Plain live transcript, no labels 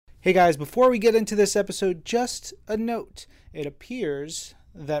Hey guys, before we get into this episode, just a note. It appears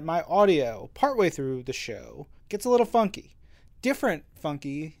that my audio, partway through the show, gets a little funky. Different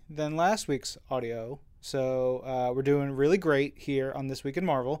funky than last week's audio. So we're doing really great here on This Week in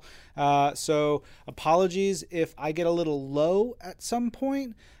Marvel. So apologies if I get a little low at some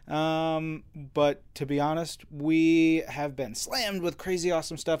point. But to be honest, we have been slammed with crazy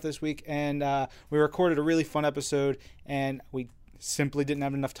awesome stuff this week. And we recorded a really fun episode and we simply didn't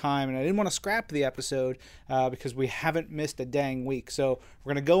have enough time, and I didn't want to scrap the episode because we haven't missed a dang week. So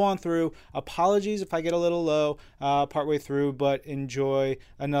we're going to go on through. Apologies if I get a little low partway through, but enjoy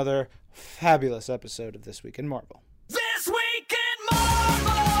another fabulous episode of This Week in Marvel. This Week in Marvel!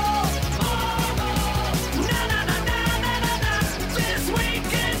 Na, na, na, na, na, na, na. This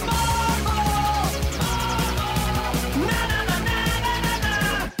Week in Marvel! Na, na, na, na, na, na,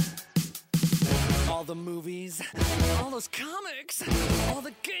 na. All the movies, all those comics, all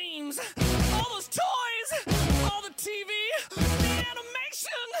the games, all those toys, all the TV, the animation.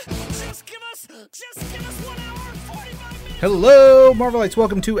 Just give us 1 hour and 45 minutes. Hello, Marvelites.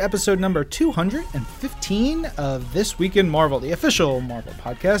 Welcome to episode number 215 of This Week in Marvel, the official Marvel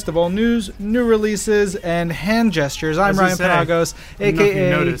podcast of all news, new releases, and hand gestures. I'm Ryan Penagos,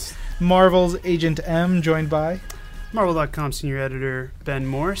 a.k.a. Marvel's Agent M, joined by Marvel.com senior editor Ben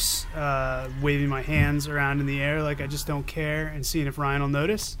Morse, waving my hands around in the air like I just don't care and seeing if Ryan will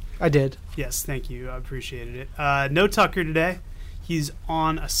notice. I did. Yes, thank you. I appreciated it. No Tucker today. He's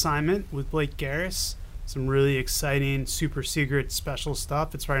on assignment with Blake Garris. Some really exciting, super secret, special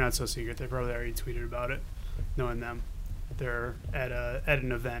stuff. It's probably not so secret. They probably already tweeted about it, knowing them. They're at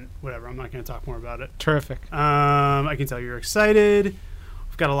an event, whatever. I'm not going to talk more about it. Terrific. I can tell you're excited.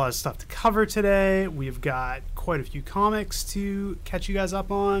 We've got a lot of stuff to cover today. We've got quite a few comics to catch you guys up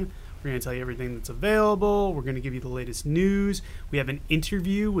on. We're going to tell you everything that's available. We're going to give you the latest news. We have an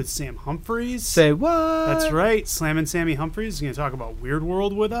interview with Sam Humphries. Say what? That's right. Slam and Sammy Humphries is going to talk about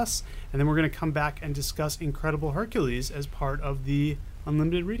Weirdworld with us. And then we're going to come back and discuss Incredible Hercules as part of the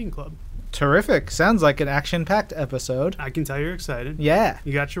Unlimited Reading Club. Terrific. Sounds like an action-packed episode. I can tell you're excited. Yeah.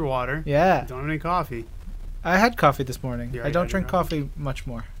 You got your water. Yeah. Don't have any coffee. I had coffee this morning. You I already don't had drink your coffee much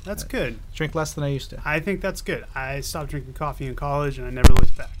more. That's good. Drink less than I used to. I think that's good. I stopped drinking coffee in college and I never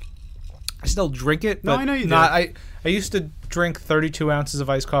looked back. I still drink it, No, but I know you do. I used to drink 32 ounces of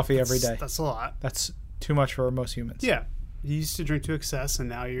iced coffee every day. That's a lot. That's too much for most humans. Yeah. You used to drink to excess, and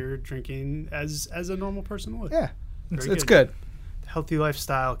now you're drinking as a normal person would. Yeah. It's Very good. The healthy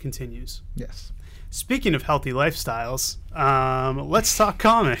lifestyle continues. Yes. Speaking of healthy lifestyles, let's talk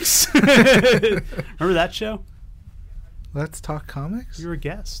comics. Remember that show? Let's talk comics? You were a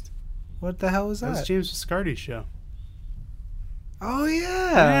guest. What the hell was That that? was James Viscardi's show. Oh,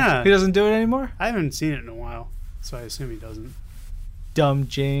 yeah. Yeah. He doesn't do it anymore? I haven't seen it in a while, so I assume he doesn't. Dumb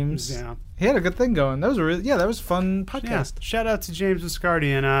James. Yeah. He had a good thing going. That was that was a fun podcast. Yeah. Shout out to James Viscardi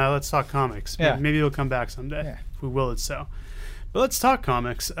and Let's Talk Comics. Yeah. Maybe he'll come back someday. Yeah. If we will it so. But Let's Talk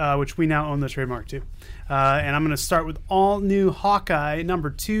Comics, which we now own the trademark to. And I'm going to start with all new Hawkeye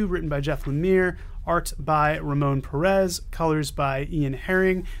 #2, written by Jeff Lemire, art by Ramon Perez, colors by Ian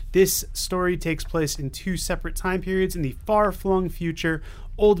Herring. This story takes place in 2 separate time periods in the far-flung future.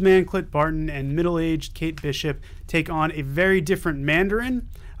 Old man Clint Barton and middle-aged Kate Bishop take on a very different Mandarin.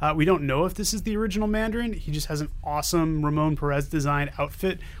 We don't know if this is the original Mandarin. He just has an awesome Ramon Perez designed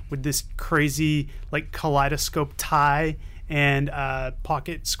outfit with this crazy like kaleidoscope tie and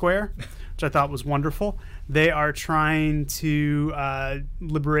pocket square, which I thought was wonderful. They are trying to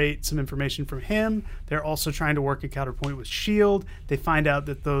liberate some information from him. They're also trying to work a counterpoint with S.H.I.E.L.D. They find out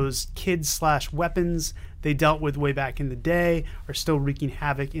that those kids/weapons they dealt with way back in the day are still wreaking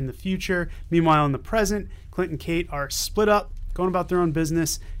havoc in the future. Meanwhile, in the present, Clint and Kate are split up, going about their own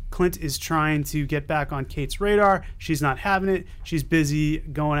business. Clint is trying to get back on Kate's radar. She's not having it. She's busy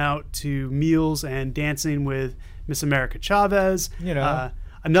going out to meals and dancing with Miss America Chavez. You know.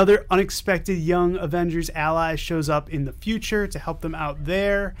 Another unexpected young Avengers ally shows up in the future to help them out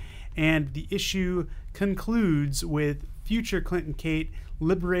there. And the issue concludes with future Clint and Kate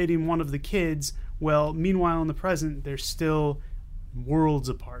liberating one of the kids. Well, meanwhile, in the present, they're still worlds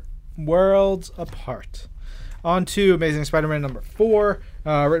apart. Worlds apart. On to Amazing Spider-Man #4,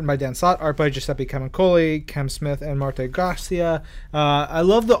 written by Dan Slott, art by Giuseppe Camuncoli, Cam Smith, and Marte Garcia. I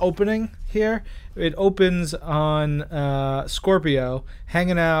love the opening here. It opens on Scorpio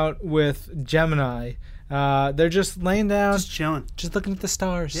hanging out with Gemini. They're just laying down, Just chilling. just looking at the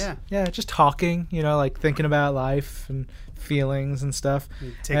stars. Yeah. Just talking, like thinking about life and feelings and stuff.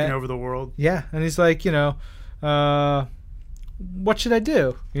 Taking over the world. Yeah, and he's like, what should I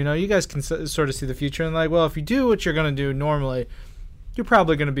do? You guys can sort of see the future and like, well, if you do what you're going to do normally, you're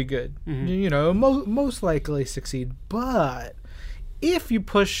probably going to be good. You know, most likely succeed. But if you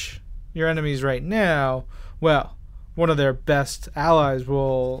push your enemies right now, well, one of their best allies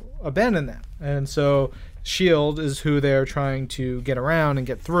will abandon them. And so S.H.I.E.L.D. is who they're trying to get around and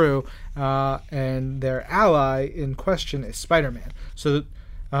get through. And their ally in question is Spider-Man. So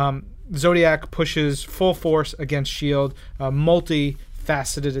Zodiac pushes full force against S.H.I.E.L.D.,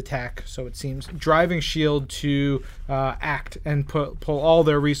 multi-faceted attack, so it seems, driving S.H.I.E.L.D. to act and pull all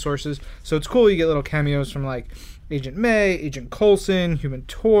their resources. So it's cool. You get little cameos from like Agent May, Agent Coulson, Human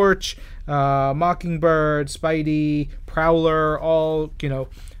Torch, Mockingbird, Spidey, Prowler, all, you know,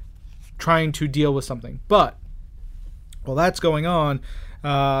 trying to deal with something. But while that's going on,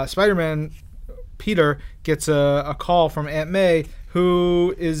 Spider-Man Peter gets a call from Aunt May,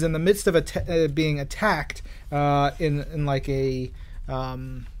 who is in the midst of being attacked in like a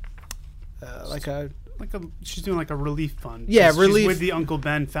she's doing like a relief fund. Yeah, relief. She's with the Uncle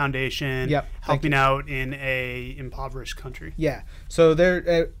Ben Foundation, Yep, helping out in a impoverished country. Yeah, so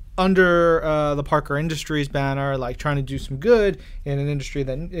they're under the Parker Industries banner, like trying to do some good in an industry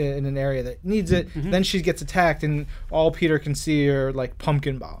that in an area that needs it. Then she gets attacked, and all Peter can see are like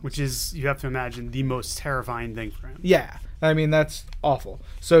pumpkin bombs, Which is, you have to imagine, the most terrifying thing for him. Yeah, I mean, that's awful.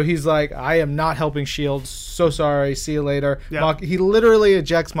 So he's like, I am not helping S.H.I.E.L.D. So sorry. See you later. Yep. He literally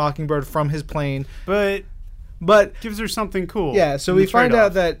ejects Mockingbird from his plane. But But gives her something cool. yeah, so we find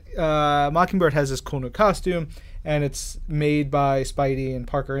out that Mockingbird has this cool new costume, and it's made by Spidey and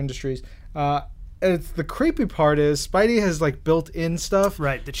Parker Industries. It's the creepy part is Spidey has like built-in stuff.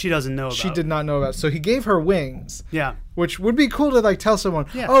 Right, that she doesn't know about. She did not know about. So he gave her wings. Yeah. Which would be cool to like tell someone,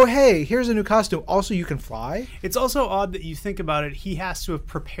 Yeah. oh, hey, here's a new costume. Also, you can fly. It's also odd that you think about it. He has to have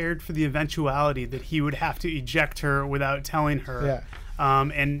prepared for the eventuality that he would have to eject her without telling her. Yeah.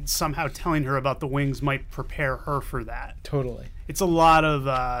 And somehow telling her about the wings might prepare her for that. Totally. It's a lot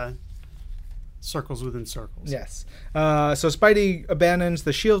of circles within circles. Yes. So Spidey abandons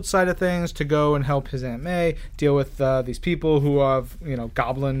the S.H.I.E.L.D. side of things to go and help his Aunt May deal with these people who have, you know,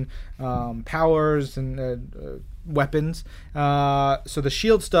 goblin powers and weapons. So the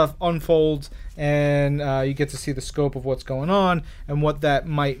S.H.I.E.L.D. stuff unfolds, and you get to see the scope of what's going on and what that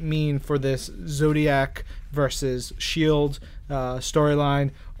might mean for this Zodiac versus S.H.I.E.L.D.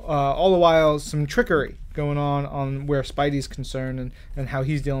 Storyline. All the while, some trickery going on where Spidey's concerned and how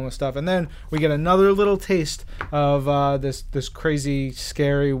he's dealing with stuff. And then we get another little taste of this crazy,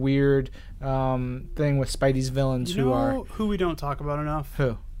 scary, weird thing with Spidey's villains who we don't talk about enough?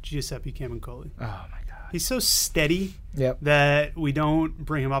 Who? Giuseppe Camuncoli. Oh my god. He's so steady that we don't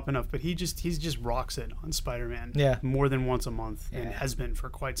bring him up enough, but he just rocks it on Spider-Man. Yeah. More than once a month and has been for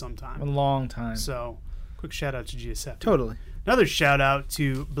quite some time. A long time. So, quick shout out to Giuseppe. Totally. Another shout out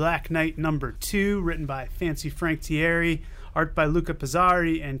to Black Knight #2, written by Fancy Frank Thierry, art by Luca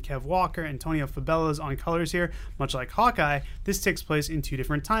Pizzari and Kev Walker. Antonio Fabella's on colors here. Much like Hawkeye, this takes place in two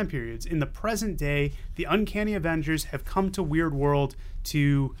different time periods. In the present day, the Uncanny Avengers have come to Weirdworld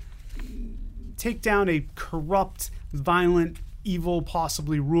to take down a corrupt, violent, evil,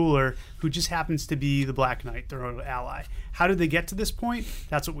 possibly ruler who just happens to be the Black Knight, their own ally. How did they get to this point?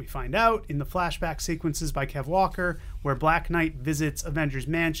 That's what we find out in the flashback sequences by Kev Walker, where Black Knight visits Avengers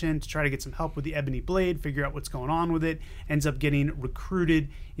Mansion to try to get some help with the Ebony Blade, figure out what's going on with it, ends up getting recruited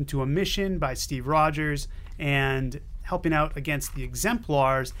into a mission by Steve Rogers and helping out against the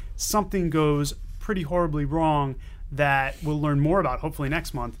Exemplars. Something goes pretty horribly wrong that we'll learn more about hopefully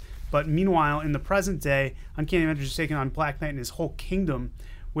next month. But meanwhile, in the present day, Uncanny Avengers is taking on Black Knight and his whole kingdom,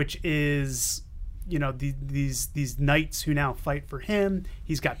 which is, you know, these knights who now fight for him.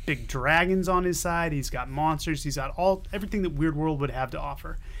 He's got big dragons on his side. He's got monsters. He's got everything that Weirdworld would have to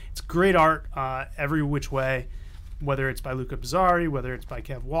offer. It's great art every which way, whether it's by Luca Pizzari, whether it's by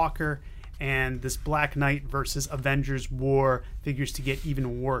Kev Walker, and this Black Knight versus Avengers war figures to get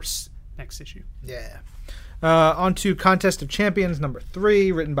even worse next issue. Yeah. On to Contest of Champions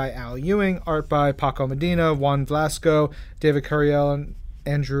 #3, written by Al Ewing, art by Paco Medina, Juan Velasco, David Curiel, and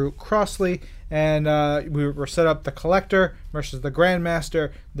Andrew Crossley. And we were set up the Collector versus the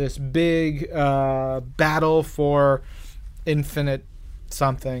Grandmaster, this big battle for infinite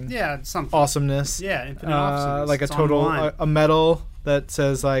something. Yeah, something. Awesomeness. Yeah, infinite awesomeness. Like a It's on the total, line. a medal that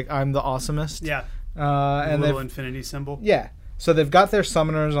says, like, I'm the awesomest. Yeah. And a little they've- infinity symbol. Yeah. So they've got their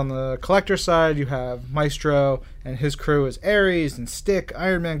summoners on the Collector side. You have Maestro and his crew is Ares and Stick,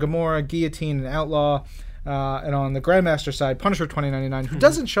 Iron Man, Gamora, Guillotine, and Outlaw. And on the Grandmaster side, Punisher 2099, who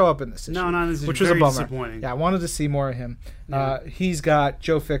doesn't show up in this issue. No, not in this issue. Which was a Very bummer. disappointing. Yeah, I wanted to see more of him. Yeah. He's got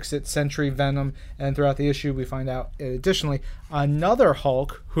Joe Fixit, Sentry, Venom, and throughout the issue we find out additionally another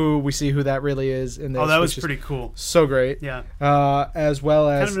Hulk, who we see who that really is in this. Oh, that was which is pretty cool. so great. Yeah. As well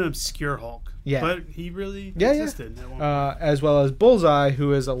as... Kind of an obscure Hulk. Yeah. But he really existed. At one point. as well as Bullseye,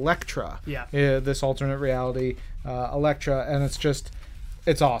 who is Elektra. Yeah. This alternate reality Elektra, and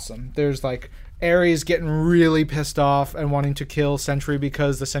it's awesome. There's like Ares getting really pissed off and wanting to kill Sentry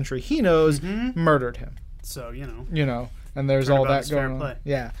because the Sentry he knows murdered him. So, And there's all Turnabout that is fair going on. play.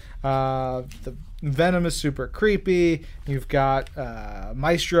 Yeah. The Venom is super creepy. You've got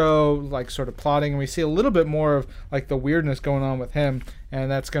Maestro like sort of plotting, and we see a little bit more of like the weirdness going on with him, and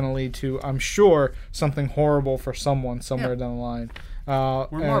that's going to lead to, I'm sure, something horrible for someone somewhere down the line. We're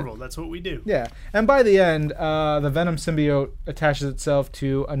Marvel. That's what we do. Yeah. And by the end, the Venom symbiote attaches itself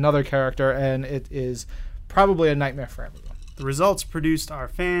to another character, and it is probably a nightmare for everyone. The results produced are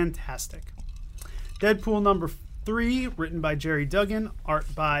fantastic. Deadpool number 3, written by Jerry Duggan, art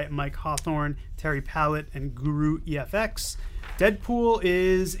by Mike Hawthorne, Terry Pallett, and Guru EFX. Deadpool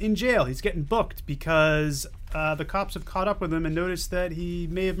is in jail. He's getting booked because the cops have caught up with him and noticed that he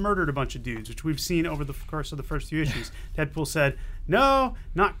may have murdered a bunch of dudes, which we've seen over the course of the first few issues. Deadpool said, no,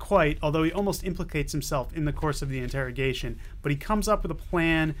 not quite, although he almost implicates himself in the course of the interrogation. But he comes up with a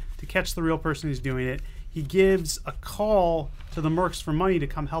plan to catch the real person who's doing it. He gives a call to the Mercs for money to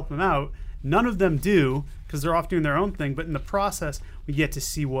come help him out. None of them do, because they're off doing their own thing. But in the process, we get to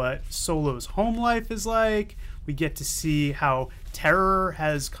see what Solo's home life is like. We get to see how Terror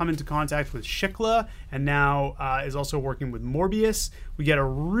has come into contact with Shikla and now is also working with Morbius. We get a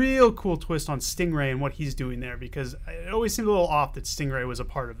real cool twist on Stingray and what he's doing there, because it always seemed a little off that Stingray was a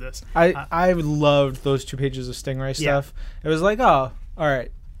part of this. I loved those 2 pages of Stingray stuff. It was like, oh, all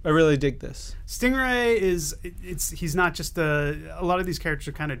right. I really dig this. Stingray he's not just a lot of these characters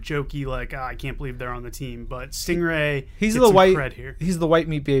are kind of jokey, like, I can't believe they're on the team, but Stingray he's gets the some white cred here. He's the white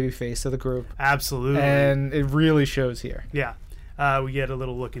meat baby face of the group. Absolutely. And it really shows here. Yeah. We get a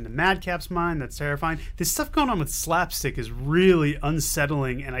little look into Madcap's mind. That's terrifying. This stuff going on with Slapstick is really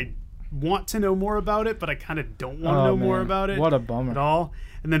unsettling, and I want to know more about it, but I kind of don't want to know more about it. What a bummer. At all.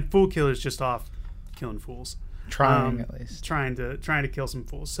 And then Fool Killer's just off killing fools. Trying, at least. Trying to kill some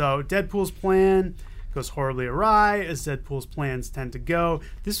fools. So Deadpool's plan goes horribly awry, as Deadpool's plans tend to go.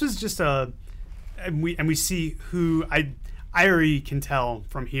 This was just and we see who I already can tell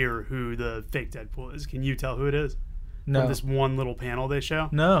from here who the fake Deadpool is. Can you tell who it is? No. From this one little panel they show?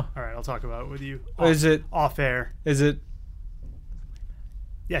 No. All right, I'll talk about it with you. Is it off air? Is it?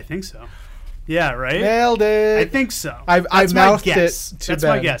 Yeah, I think so. Yeah, right? Nailed it. I think so. I've mouthed it to That's Ben.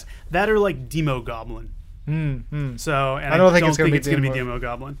 my guess. That or like Demo Goblin. So, and I don't think it's going gonna to be be Demo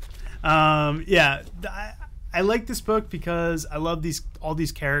Goblin. I like this book because I love all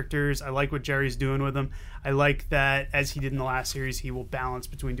these characters. I like what Jerry's doing with them. I like that, as he did in the last series, he will balance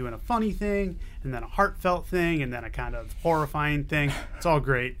between doing a funny thing and then a heartfelt thing and then a kind of horrifying thing. It's all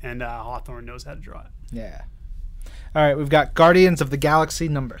great, and Hawthorne knows how to draw it. Yeah. All right, we've got Guardians of the Galaxy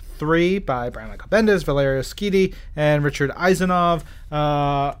number 3 by Brian Michael Bendis, Valerio Schiti, and Richard Isanov.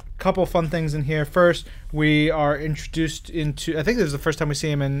 Couple fun things in here. First, we are introduced into, I think this is the first time we see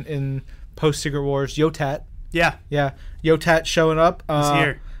him in post-Secret Wars, Yotat. Yeah. Yeah, Yotat showing up. He's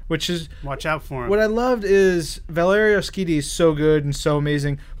here. Which is... Watch out for him. What I loved is Valerio Schiti is so good and so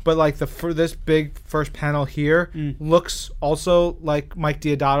amazing, but like for this big first panel here looks also like Mike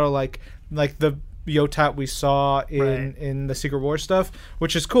Deodato, like the Yotat we saw in the Secret Wars stuff,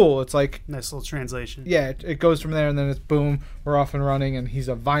 which is cool. It's like nice little translation. Yeah, it goes from there, and then it's boom, we're off and running, and he's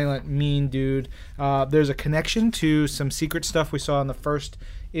a violent, mean dude. There's a connection to some secret stuff we saw in the first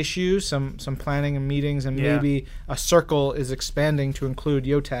issue, some planning and meetings, and maybe a circle is expanding to include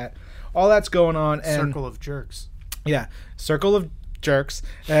Yotat. All that's going on. And Circle of Jerks. Yeah, Circle of Jerks.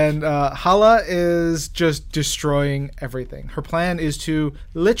 And Hala is just destroying everything. Her plan is to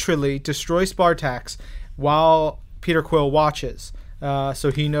literally destroy Spartax while Peter Quill watches.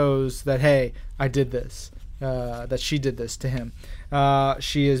 So he knows that, hey, I did this. That she did this to him.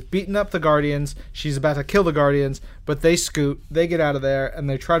 She is beating up the Guardians. She's about to kill the Guardians, but they scoot. They get out of there, and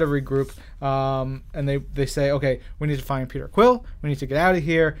they try to regroup. And they say, okay, we need to find Peter Quill. We need to get out of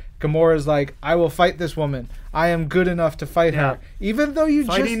here. Gamora's like, I will fight this woman. I am good enough to fight her. Even though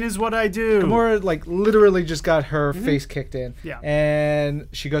Fighting is what I do. Gamora, like, literally just got her face kicked in. Yeah. And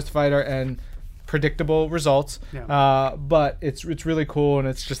she goes to fight her, and predictable results. Yeah. But it's really cool, and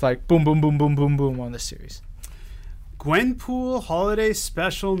it's just like boom, boom, boom, boom, boom, boom on this series. Gwenpool Holiday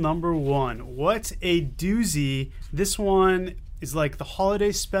Special number 1. What a doozy. This one is like the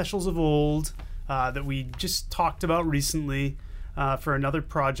holiday specials of old, that we just talked about recently for another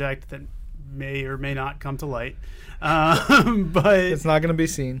project that may or may not come to light. But It's not going to be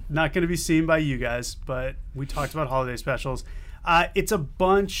seen. Not going to be seen by you guys, but we talked about holiday specials. It's a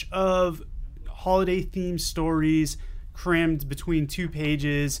bunch of holiday-themed stories crammed between 2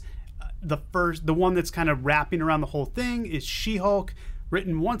 pages. The one that's kind of wrapping around the whole thing is She-Hulk,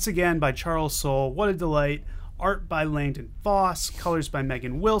 written once again by Charles Soule. What a delight. Art by Langdon Foss, colors by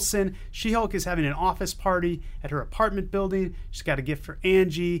Megan Wilson. She-Hulk is having an office party at her apartment building. She's got a gift for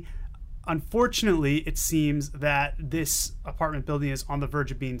Angie. Unfortunately, it seems that this apartment building is on the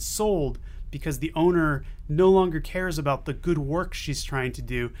verge of being sold because the owner no longer cares about the good work she's trying to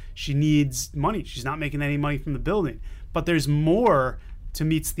do. She needs money. She's not making any money from the building. But there's more to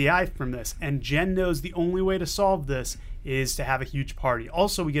meets the eye from this, and Jen knows the only way to solve this is to have a huge party.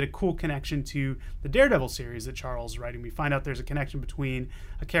 Also, we get a cool connection to the Daredevil series that Charles is writing. We find out there's a connection between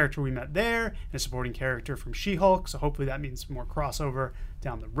a character we met there and a supporting character from She-Hulk, so hopefully that means more crossover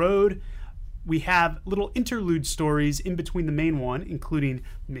down the road. We have little interlude stories in between the main one, including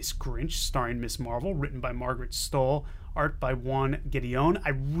Miss Grinch, starring Miss Marvel, written by Margaret Stoll, art by Juan Gideon. I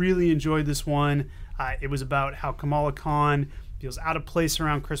really enjoyed this one. It was about how Kamala Khan feels out of place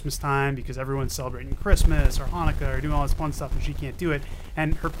around Christmas time because everyone's celebrating Christmas or Hanukkah or doing all this fun stuff and she can't do it.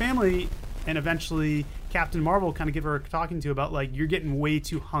 And her family and eventually Captain Marvel kind of give her a talking to about, like, you're getting way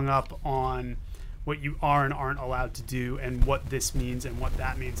too hung up on what you are and aren't allowed to do and what this means and what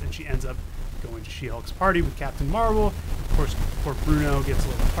that means. And she ends up going to She-Hulk's party with Captain Marvel. Of course, poor Bruno gets a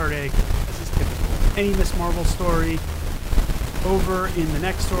little heartache, as is typical of any Miss Marvel story. Over in the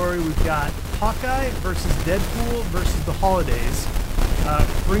next story, we've got Hawkeye versus Deadpool versus the Holidays,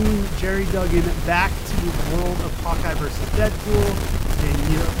 bringing Jerry Duggan back to the world of Hawkeye versus Deadpool.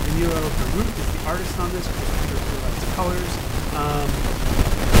 Danilo Barut is the artist on this, which really likes colors.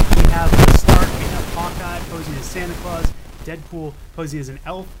 We have the start, we have Hawkeye posing as Santa Claus, Deadpool posing as an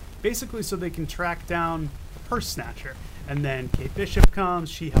elf, basically so they can track down the purse snatcher. And then Kate Bishop comes,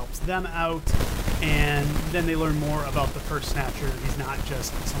 she helps them out, and then they learn more about the purse snatcher. He's not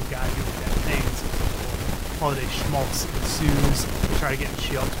just some guy doing bad things. Holiday schmaltz ensues. They try to get in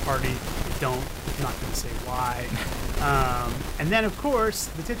She-Hulk's party. They don't. I'm not going to say why. And then, of course,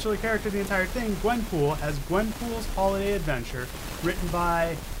 the titular character of the entire thing, Gwenpool, has Gwenpool's Holiday Adventure, written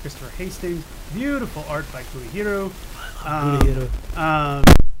by Christopher Hastings. Beautiful art by Kuihiro.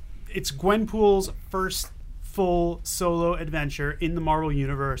 It's Gwenpool's first full solo adventure in the Marvel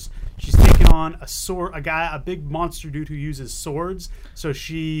universe. She's taken on a big monster dude who uses swords. So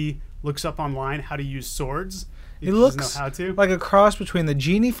she looks up online how to use swords. He looks like a cross between the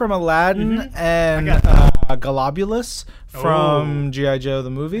genie from Aladdin and Galobulus from G.I. Joe the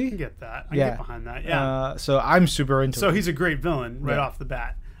movie. I can get that. I can get behind that. Yeah. So I'm super into it. So he's a great villain right off the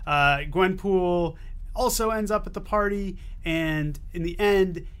bat. Gwenpool also ends up at the party, and in the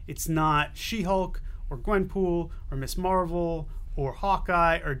end, it's not She-Hulk or Gwenpool or Miss Marvel or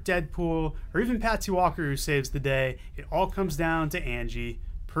Hawkeye or Deadpool or even Patsy Walker who saves the day. It all comes down to Angie,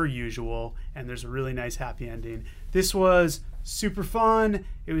 per usual, and there's a really nice happy ending. This was super fun.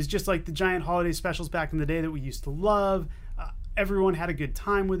 It was just like the giant holiday specials back in the day that we used to love. Everyone had a good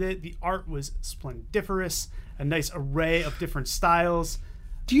time with it. The art was splendiferous, a nice array of different styles.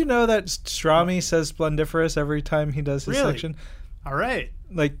 Do you know that Strami says splendiferous every time he does his section? All right.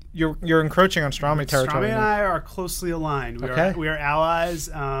 Like, you're encroaching on Strami territory. Strami and I are closely aligned. We are allies,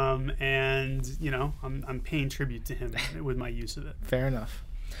 and I'm paying tribute to him with my use of it. Fair enough.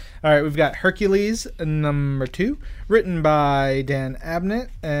 All right, we've got Hercules #2, written by Dan Abnett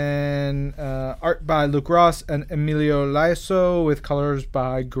and art by Luke Ross and Emilio Laiso, with colors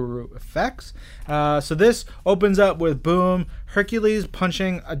by Guru Effects. So this opens up with boom, Hercules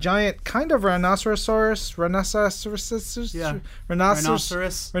punching a giant kind of rhinoceros. Yeah.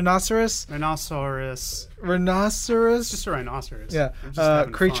 Rhinoceros. Just a rhinoceros. Yeah.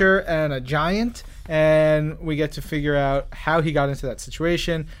 Creature and a giant. And we get to figure out how he got into that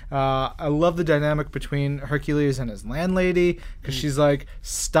situation. I love the dynamic between Hercules and his landlady, because she's like,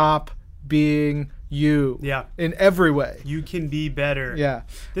 stop being you. Yeah. In every way. You can be better. Yeah.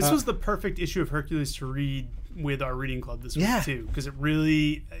 This was the perfect issue of Hercules to read with our reading club this week, too, because it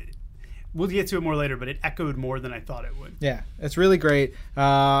really... We'll get to it more later, but it echoed more than I thought it would. Yeah, it's really great.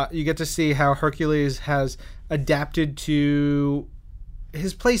 You get to see how Hercules has adapted to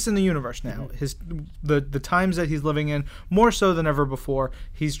his place in the universe now. The times that he's living in, more so than ever before.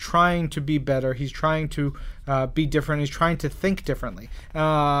 He's trying to be better. He's trying to be different. He's trying to think differently.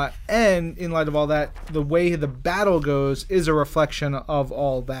 And in light of all that, the way the battle goes is a reflection of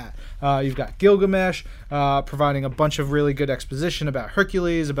all that. You've got Gilgamesh providing a bunch of really good exposition about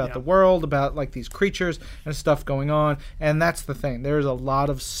Hercules, about the world, about like these creatures and stuff going on. And that's the thing. There's a lot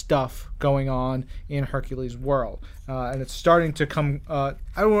of stuff going on in Hercules' world. And it's starting to come,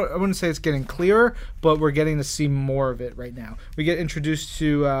 I wouldn't say it's getting clearer, but we're getting to see more of it right now. We get introduced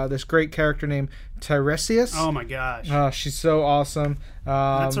to this great character named Tiresias. Oh my gosh. She's so awesome.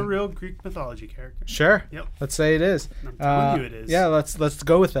 That's a real Greek mythology character. Sure. Yep. Let's say it is. I'm telling you it is. Yeah, let's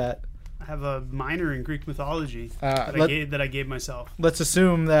go with that. I have a minor in Greek mythology that I gave myself. Let's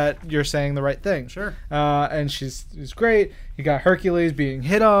assume that you're saying the right thing. Sure. And she's great. You got Hercules being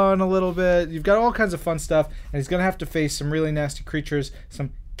hit on a little bit. You've got all kinds of fun stuff, and he's gonna have to face some really nasty creatures, some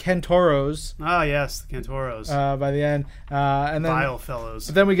Kentauros. Oh yes, the Kentauros. By the end, and then vile fellows.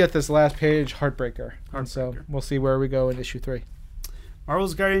 But then we get this last page, Heartbreaker. And so we'll see where we go in issue 3. Marvel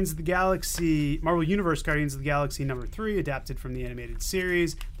Universe Guardians of the Galaxy #3, adapted from the animated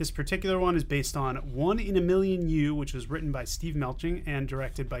series. This particular one is based on 1 in a Million You, which was written by Steve Melching and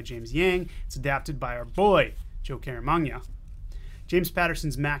directed by James Yang. It's adapted by our boy, Joe Caramagna. James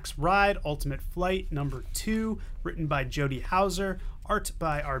Patterson's Max Ride, Ultimate Flight #2, written by Jody Hauser, art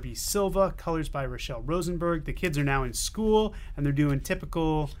by R.B. Silva, colors by Rochelle Rosenberg. The kids are now in school, and they're doing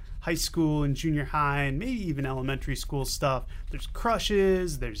typical high school and junior high and maybe even elementary school stuff. There's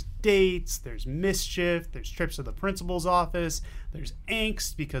crushes, there's dates, there's mischief, there's trips to the principal's office, there's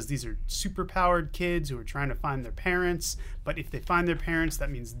angst because these are super-powered kids who are trying to find their parents. But if they find their parents, that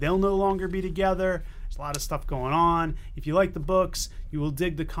means they'll no longer be together. There's a lot of stuff going on. If you like the books, you will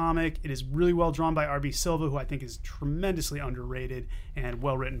dig the comic. It is really well drawn by R.B. Silva, who I think is tremendously underrated, and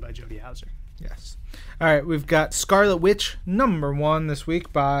well written by Jody Hauser. Yes. All right, we've got Scarlet Witch #1 this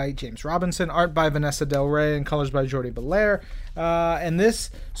week by James Robinson, art by Vanessa Del Rey, and colors by Jordi Belair. And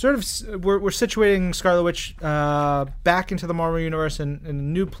this sort of, we're situating Scarlet Witch back into the Marvel Universe in a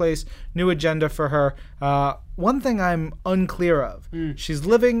new place, new agenda for her. One thing I'm unclear of, she's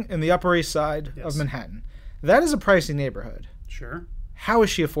living in the Upper East Side of Manhattan. That is a pricey neighborhood. Sure. How is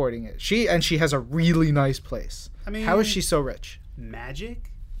she affording it? She has a really nice place. I mean, how is she so rich?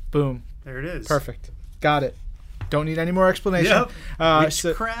 Magic? Boom. There it is. Perfect. Got it. Don't need any more explanation. Yep.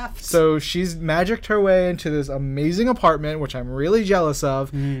 Witchcraft. So she's magicked her way into this amazing apartment, which I'm really jealous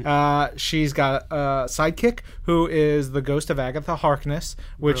of. She's got a sidekick who is the ghost of Agatha Harkness,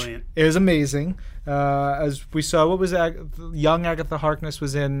 which is amazing. As we saw, what was young Agatha Harkness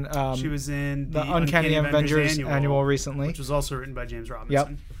was in? She was in the Uncanny Avengers annual recently, which was also written by James Robinson. Yep.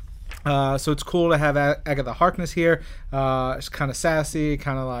 So it's cool to have Agatha Harkness here. It's kind of sassy,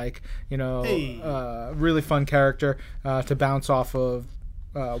 kind of like, really fun character to bounce off of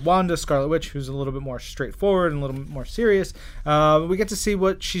Wanda, Scarlet Witch, who's a little bit more straightforward and a little bit more serious. We get to see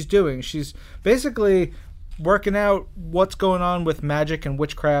what she's doing. She's basically working out what's going on with magic and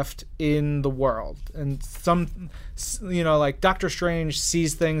witchcraft in the world. And some, like Doctor Strange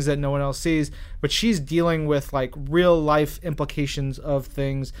sees things that no one else sees, but she's dealing with like real life implications of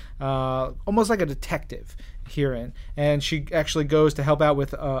things, almost like a detective herein. And she actually goes to help out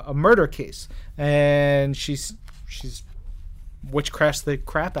with a murder case, and she's witchcrafts the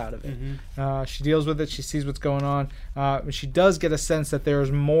crap out of it. She deals with it. She sees what's going on. She does get a sense that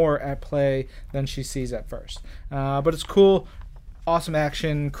there's more at play than she sees at first. But it's cool. Awesome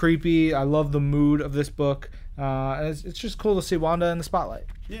action. Creepy. I love the mood of this book. And it's just cool to see Wanda in the spotlight.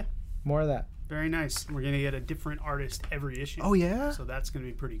 Yeah. More of that. Very nice. We're going to get a different artist every issue. Oh, yeah? So that's going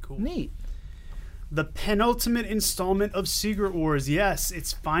to be pretty cool. Neat. The penultimate installment of Secret Wars. Yes,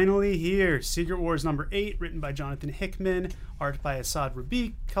 it's finally here. Secret Wars #8, written by Jonathan Hickman, art by Asad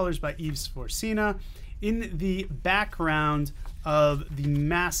Rabiq, colors by Yves Forcina. In the background of the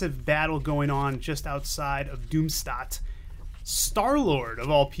massive battle going on just outside of Doomstadt, Star-Lord, of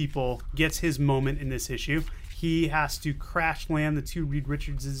all people, gets his moment in this issue. He has to crash land the two Reed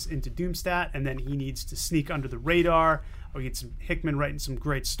Richardses into Doomstadt, and then he needs to sneak under the radar. We get some Hickman writing some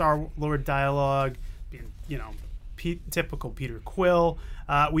great Star-Lord dialogue, being, typical Peter Quill.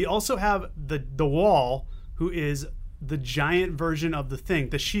 We also have the Wall, who is the giant version of the Thing,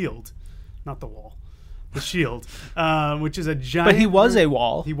 the Shield, not the Wall, the Shield, which is a giant. But he was a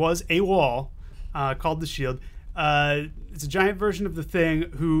wall. He was a wall, called the Shield. It's a giant version of the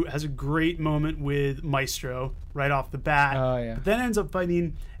Thing who has a great moment with Maestro right off the bat. Oh, yeah. But then ends up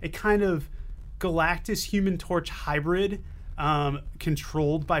fighting a kind of Galactus Human Torch hybrid,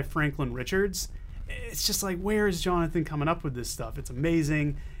 controlled by Franklin Richards. it's just like, where is Jonathan coming up with this stuff? It's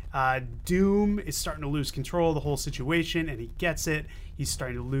amazing. Doom is starting to lose control of the whole situation, and he gets it. He's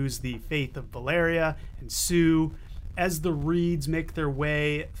starting to lose the faith of Valeria and Sue. As the Reeds make their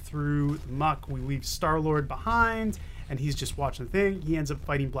way through the muck, we leave Star-Lord behind, and he's just watching the thing. He ends up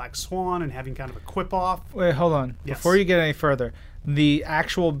fighting Black Swan and having kind of a quip-off. Wait, hold on. Yes. Before you get any further, the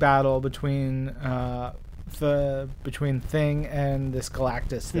actual battle between Thing and this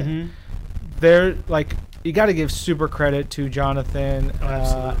Galactus thing, they're like, you got to give super credit to Jonathan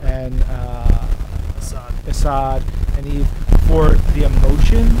and Assad and Eve for the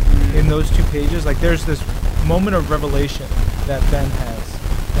emotion in those 2 pages. Like, there's this moment of revelation that Ben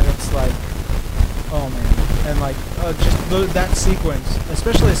has, and it's like, oh man, and like just that sequence,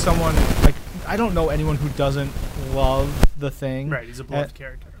 especially as someone like, I don't know anyone who doesn't love the Thing. Right, he's a beloved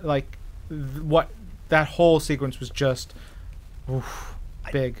character. Like, what that whole sequence was just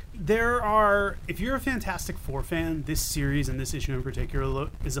big. There are, if you're a Fantastic Four fan, this series and this issue in particular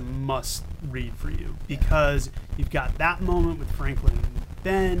is a must read for you, because you've got that moment with Franklin and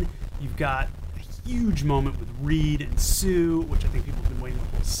Ben, you've got a huge moment with Reed and Sue, which I think people have been waiting the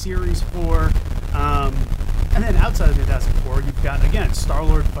whole series for. And then outside of Fantastic Four, you've got, again,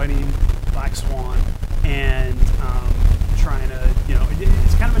 Star-Lord fighting Black Swan and trying to,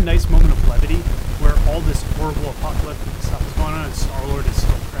 it's kind of a nice moment of levity where all this horrible apocalyptic stuff is going on and Star-Lord is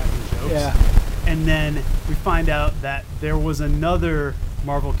still cracking jokes. Yeah. And then we find out that there was another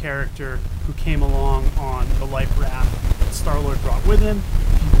Marvel character who came along on the life raft that Star-Lord brought with him.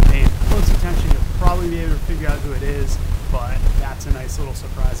 If you've been paying close attention, you'll probably be able to figure out who it is, but that's a nice little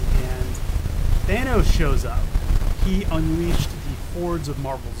surprise at the end. Thanos shows up. He unleashed the hordes of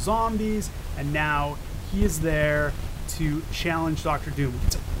Marvel zombies, and now he is there to challenge Doctor Doom.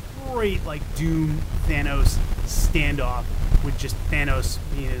 It's a great, Doom Thanos standoff with just Thanos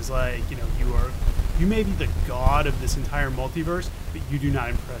being like, you may be the god of this entire multiverse, but you do not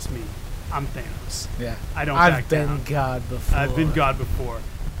impress me. I'm Thanos. Yeah. I've been God before. I've been God before.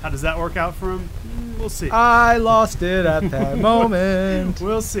 How does that work out for him? We'll see. I lost it at that moment.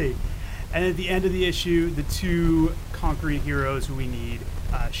 We'll see. And at the end of the issue, the 2 conquering heroes who we need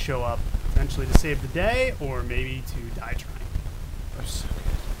show up, potentially to save the day, or maybe to die trying. Oh, so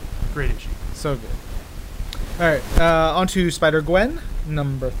good. Great issue. So good. All right, on to Spider-Gwen,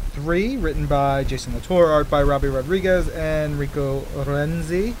 number 3, written by Jason Latour, art by Robbie Rodriguez and Rico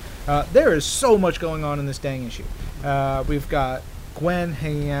Renzi. There is so much going on in this dang issue. We've got Gwen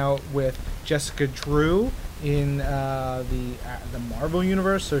hanging out with Jessica Drew in the Marvel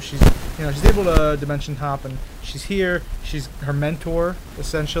universe, so she's able to dimension hop, and she's here. She's her mentor,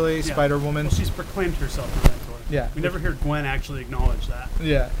 essentially, yeah. Spider-Woman. Well, she's proclaimed herself a mentor. Yeah, we never hear Gwen actually acknowledge that.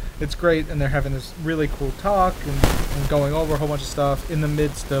 Yeah, it's great, and they're having this really cool talk and going over a whole bunch of stuff in the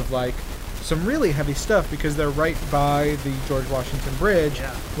midst of some really heavy stuff, because they're right by the George Washington Bridge,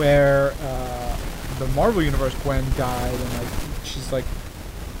 yeah. where the Marvel universe Gwen died, and she's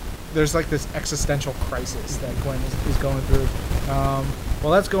there's this existential crisis that Gwen is going through.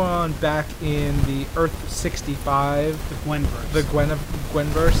 Well, that's going on back in the Earth 65. The Gwenverse. The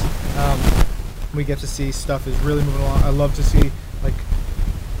Gwenverse. We get to see stuff is really moving along. I love to see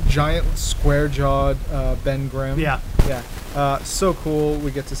giant square-jawed Ben Grimm. Yeah. Yeah. So cool.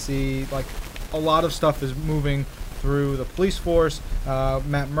 We get to see a lot of stuff is moving through the police force.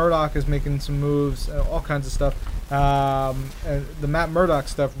 Matt Murdock is making some moves. All kinds of stuff. And the Matt Murdock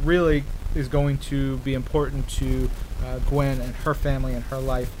stuff really is going to be important to Gwen and her family and her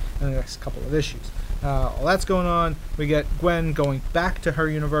life in the next couple of issues. All that's going on. We get Gwen going back to her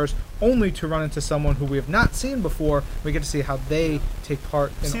universe, only to run into someone who we have not seen before. We get to see how they take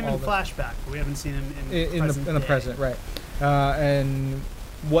part in all seen him in flashback, but we haven't seen him in the present, right? And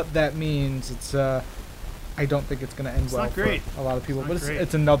what that means, it's I don't think it's going to end well for a lot of people, but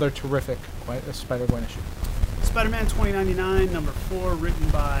it's another terrific Spider-Gwen issue. Spider-Man 2099, number 4, written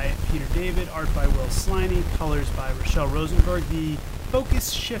by Peter David, art by Will Sliney, colors by Rochelle Rosenberg. The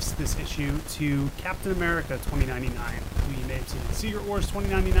focus shifts this issue to Captain America 2099, who you may have seen in Secret Wars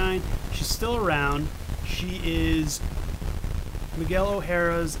 2099. She's still around. She is Miguel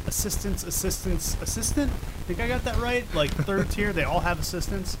O'Hara's assistant. I think I got that right? Third tier, they all have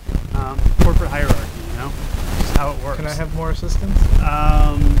assistants. Corporate hierarchy, That's how it works. Can I have more assistants?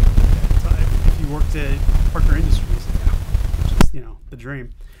 If you worked at Parker Industries, which is, the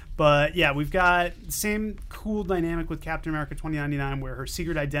dream. But yeah, we've got the same cool dynamic with Captain America 2099, where her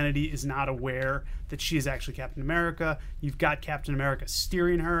secret identity is not aware that she is actually Captain America. You've got Captain America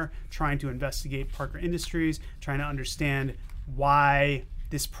steering her, trying to investigate Parker Industries, trying to understand why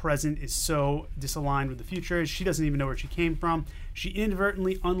this present is so disaligned with the future. She doesn't even know where she came from. She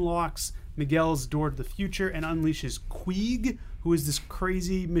inadvertently unlocks Miguel's door to the future and unleashes Queeg, who is this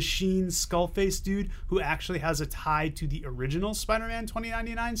crazy machine skull face dude who actually has a tie to the original Spider-Man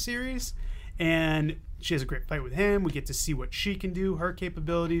 2099 series. And she has a great fight with him. We get to see what she can do, her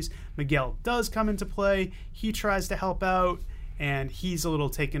capabilities. Miguel does come into play. He tries to help out, and he's a little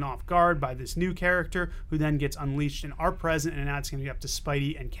taken off guard by this new character who then gets unleashed and are present, and now it's going to be up to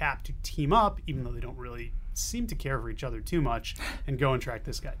Spidey and Cap to team up, even though they don't really seem to care for each other too much, and go and track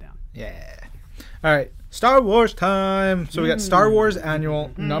this guy down. Yeah. All right, Star Wars time. So we got Star Wars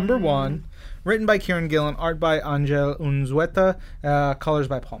Annual #1, written by Kieran Gillen, art by Angel Unzueta, colors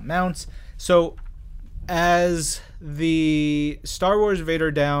by Paul Mounts. So as the Star Wars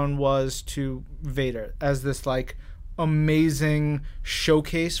Vader Down was to Vader, as this like amazing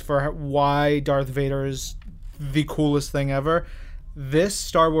showcase for why Darth Vader is the coolest thing ever, this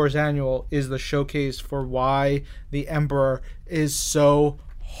Star Wars Annual is the showcase for why the Emperor is so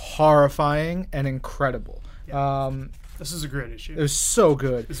horrifying and incredible. Yeah. This is a great issue. It was so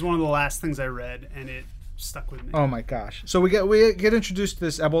good. It's one of the last things I read, and it stuck with me. Oh my gosh! So we get introduced to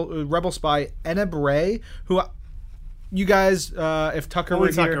this rebel spy Enna Bray, who you guys, if Tucker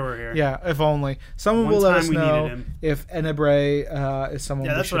were here, yeah, if only someone will let us know if Enna Bray is someone.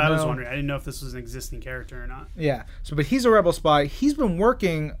 Yeah, we that's what I was know. wondering. I didn't know if this was an existing character or not. Yeah. So, but he's a rebel spy. He's been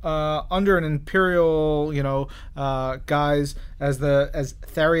working under an Imperial, guys as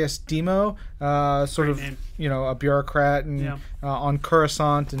Tharius Demo, sort of name. A bureaucrat and on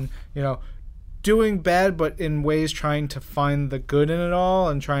Coruscant, and doing bad, but in ways trying to find the good in it all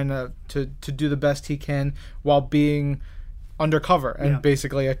and trying to do the best he can while being undercover and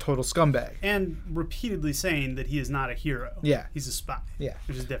basically a total scumbag. And repeatedly saying that he is not a hero. Yeah. He's a spy. Yeah.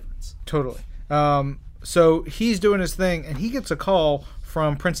 Which is a difference. Totally. So he's doing his thing, and he gets a call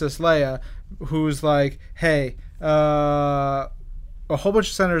from Princess Leia, who's like, hey, a whole bunch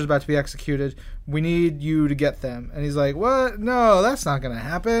of senators are about to be executed. We need you to get them. And he's like, what? No, that's not going to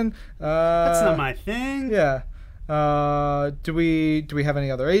happen. That's not my thing. Yeah. Do we have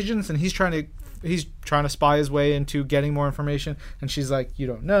any other agents? And he's trying to spy his way into getting more information. And she's like, you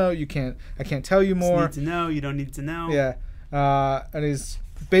don't know. I can't tell you more. Just need to know. You don't need to know. Yeah. And he's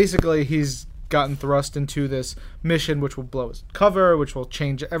gotten thrust into this mission, which will blow his cover, which will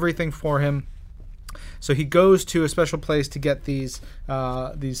change everything for him. So he goes to a special place to get these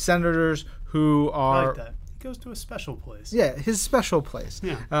senators who are. I like that. He goes to a special place. Yeah, his special place.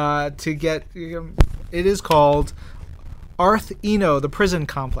 Yeah. To get. It is called Arth Eno, the prison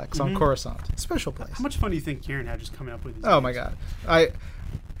complex on Coruscant. Special place. How much fun do you think Kieran had just coming up with these? Oh names? my god!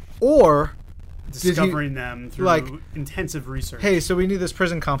 Or discovering them through intensive research. Hey, so we need this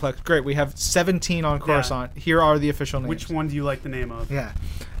prison complex. Great, we have 17 on Coruscant. Yeah. Here are the official names. Which one do you like the name of? Yeah.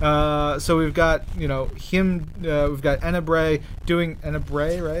 So we've got him. We've got Enna Bray doing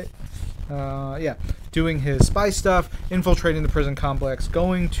right? Doing his spy stuff, infiltrating the prison complex,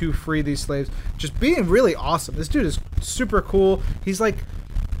 going to free these slaves, just being really awesome. This dude is super cool. He's like,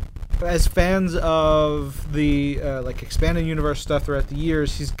 as fans of the expanded universe stuff throughout the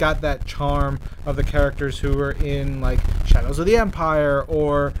years, he's got that charm of the characters who were in like Shadows of the Empire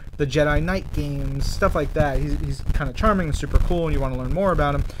or the Jedi Knight games, stuff like that. He's kind of charming and super cool, and you want to learn more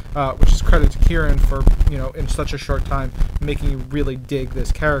about him, which is credit to Kieran for in such a short time making you really dig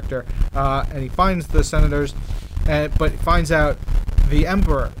this character. And he finds the senators, but finds out the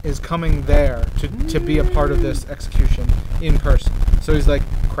Emperor is coming there to be a part of this execution in person. So he's like,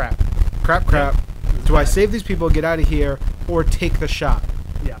 crap. Do I save these people, get out of here, or take the shot?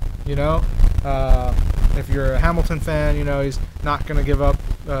 Yeah. If you're a Hamilton fan, he's not going to give up,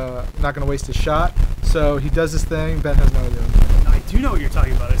 not going to waste his shot. So he does his thing. Ben has no idea. I do know what you're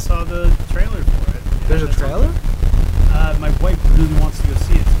talking about. I saw the trailer for it. There's a trailer? My wife really wants to go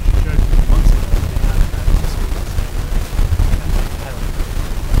see it, so she showed it to me months ago.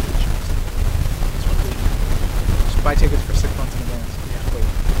 Just buy tickets for 6 months in advance.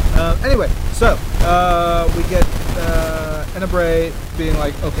 Anyway, so we get Enna Bray being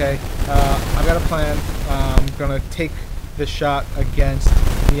like, okay, I've got a plan. I'm going to take this shot against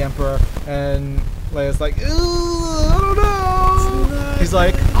the Emperor. And Leia's like, I don't know. He's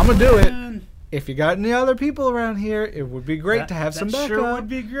like, I'm going to do it. If you got any other people around here, it would be great to have some backup. Sure would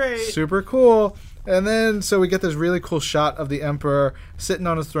be great. Super cool. And then, so we get this really cool shot of the Emperor sitting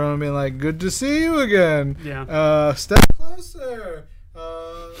on his throne being like, good to see you again. Yeah. Step closer.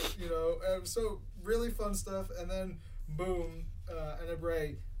 So really fun stuff. And then, boom, Enna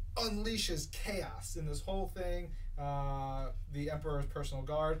Bray unleashes chaos in this whole thing. The Emperor's personal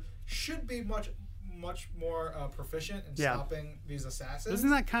guard should be much more proficient in stopping these assassins.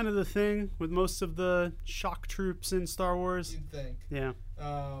 Isn't that kind of the thing with most of the shock troops in Star Wars? You'd think. Yeah.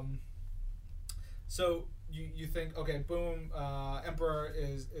 So you think, okay, boom, Emperor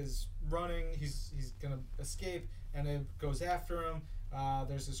is running. He's gonna escape, and it goes after him.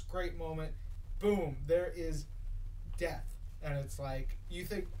 There's this great moment. Boom, there is death, and it's like you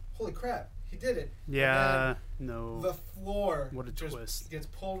think, holy crap, he did it. Yeah, no. The floor What a just twist. gets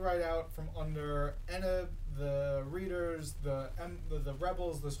pulled right out from under Enna, the readers, the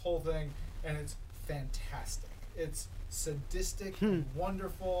rebels, this whole thing, and it's fantastic. It's sadistic and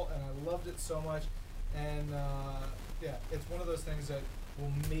wonderful, and I loved it so much. And yeah, it's one of those things that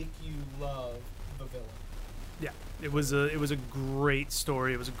will make you love the villain. Yeah, it was a great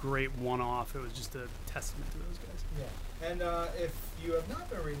story. It was a great one-off. It was just a testament to those guys. Yeah, and if you have not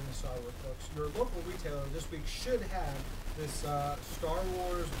been reading the Star Wars books, your local retailer this week should have this Star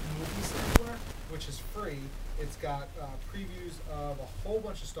Wars movie sampler, which is free. It's got previews of a whole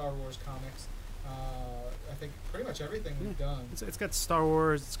bunch of Star Wars comics. I think pretty much everything we've done. It's got Star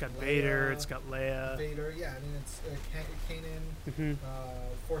Wars. It's got Leia, Vader. It's got Leia. Vader, yeah. I mean, it's Kanan,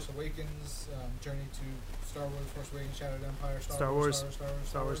 Force Awakens, Journey to Star Wars, Force Awakens, Shattered Empire, Star Wars,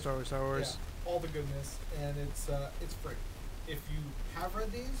 Star Wars. Yeah, all the goodness, and it's free. If you have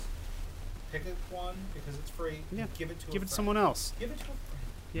read these, pick up one because it's free. Yeah, give it to give a it to friend. someone else. Give it to a friend.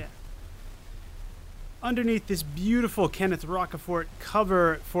 Yeah. Underneath this beautiful Kenneth Rocafort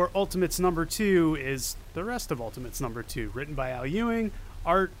cover for Ultimates number 2 is the rest of Ultimates number 2, written by Al Ewing,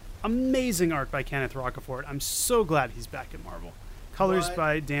 art, amazing art by Kenneth Rocafort. I'm so glad he's back at Marvel. Colors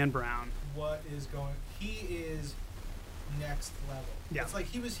by Dan Brown. What is going? He is next level. Yeah. It's like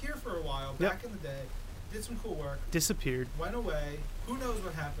he was here for a while back in the day, did some cool work, Disappeared. went away. Who knows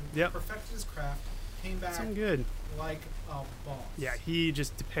what happened? Yep. Perfected his craft, came back Something good. like a boss. Yeah, he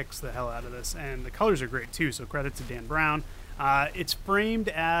just depicts the hell out of this, and the colors are great too, so credit to Dan Brown. It's framed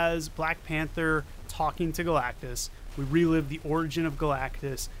as Black Panther talking to Galactus. We relive the origin of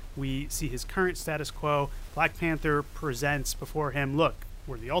Galactus. We see his current status quo. Black Panther presents before him, look,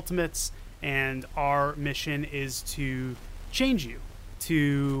 we're the Ultimates, and our mission is to change you,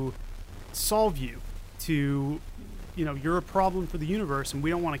 to solve you, to, you're a problem for the universe, and we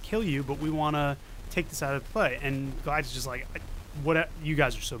don't want to kill you, but we want to take this out of play. And Galactus is just like, what? You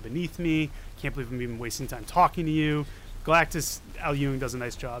guys are so beneath me. Can't believe I'm even wasting time talking to you. Galactus, Al Ewing does a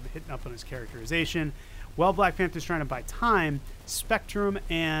nice job hitting up on his characterization. While Black Panther's trying to buy time, Spectrum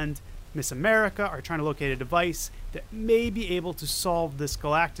and Miss America are trying to locate a device that may be able to solve this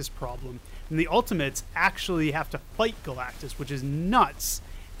Galactus problem. And the Ultimates actually have to fight Galactus, which is nuts.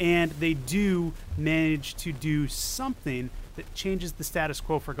 And they do manage to do something that changes the status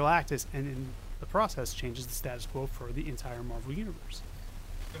quo for Galactus, and in the process changes the status quo for the entire Marvel Universe.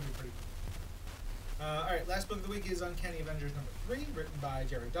 It's going to be pretty cool. All right, last book of the week is Uncanny Avengers number 3, written by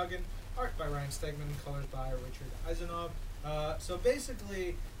Jerry Duggan, art by Ryan Stegman, colors by Richard Isanov. So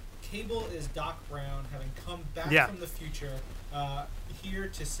basically, Cable is Doc Brown, having come back from the future, here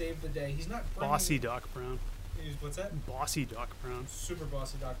to save the day. He's not bringing... Bossy Doc Brown. What's that? Bossy Doc Brown. Super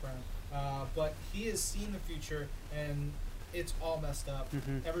bossy Doc Brown. But he has seen the future, and it's all messed up.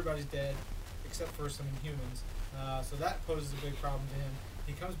 Everybody's dead, except for some Inhumans. So that poses a big problem to him.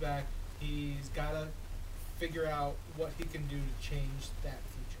 He comes back. He's got to figure out what he can do to change that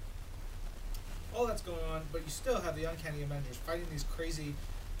future. All that's going on, but you still have the Uncanny Avengers fighting these crazy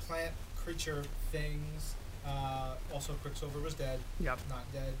plant creature things. Also, Quicksilver was dead. Yep.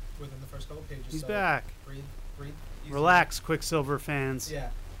 Not dead within the first couple pages. He's so back. Breathe easy. Relax, Quicksilver fans. Yeah.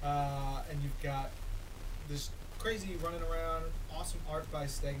 And you've got this crazy running around, awesome art by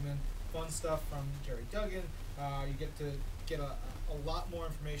Stegman, fun stuff from Jerry Duggan. You get to get a lot more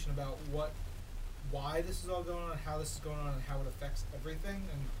information about why this is all going on, how this is going on, and how it affects everything,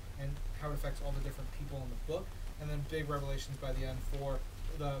 and how it affects all the different people in the book. And then big revelations by the end for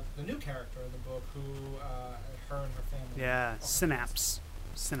the new character in the book, who her and her family. Yeah, Synapse.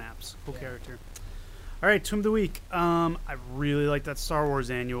 Cool character. All right, Tomb of the Week. I really like that Star Wars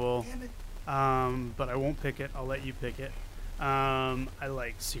annual. Damn it. But I won't pick it. I'll let you pick it. I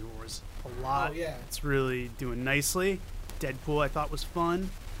like Sea Wars a lot. Oh, yeah. It's really doing nicely. Deadpool I thought was fun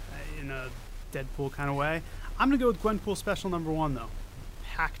in a Deadpool kind of way. I'm going to go with Gwenpool Special number 1, though.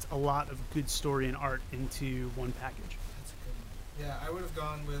 Packed a lot of good story and art into one package. That's a good one. Yeah, I would have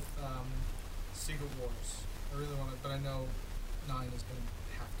gone with Secret Wars. I really want it, but I know 9 is going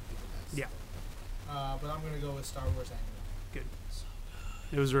to have to be the best. Yeah. But I'm going to go with Star Wars Annual. Good.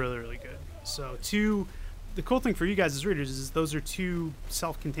 It was really, really good. So the cool thing for you guys as readers is those are 2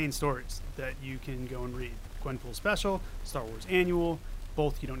 self-contained stories that you can go and read. Gwenpool Special, Star Wars Annual,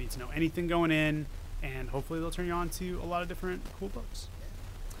 both you don't need to know anything going in, and hopefully they'll turn you on to a lot of different cool books.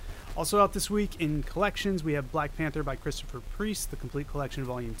 Also out this week in collections, we have Black Panther by Christopher Priest, the complete collection,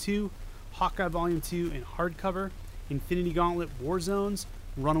 Volume 2, Hawkeye Volume 2 in hardcover, Infinity Gauntlet War Zones,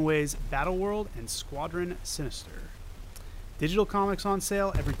 Runaways Battleworld, and Squadron Sinister. Digital comics on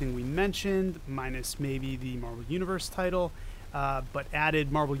sale, everything we mentioned, minus maybe the Marvel Universe title, but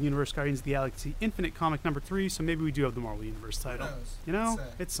added Marvel Universe Guardians of the Galaxy Infinite comic number 3, so maybe we do have the Marvel Universe title. Who knows? You know, Let's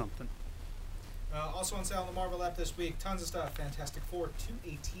say. it's something. Also on sale on the Marvel app this week, tons of stuff. Fantastic Four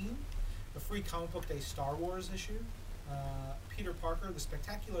 218, the free Comic Book Day Star Wars issue, Peter Parker, The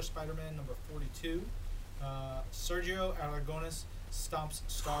Spectacular Spider-Man number 42, Sergio Aragonis Stomps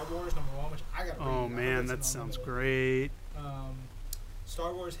Star Wars number 1, which I got to read. Oh man, that sounds great.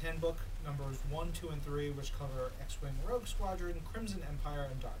 Star Wars Handbook numbers 1, 2, and 3, which cover X-Wing Rogue Squadron, Crimson Empire,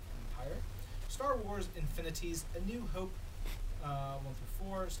 and Dark Empire. Star Wars Infinities A New Hope 1 through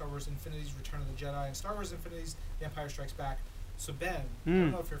 4, Star Wars Infinities Return of the Jedi, and Star Wars Infinities The Empire Strikes Back. So Ben, I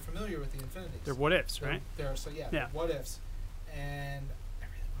don't know if you're familiar with the Infinities. They're what ifs, right? They're they're what ifs, and I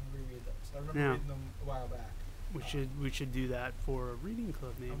really want to reread those. I remember reading them a while back. We should do that for a reading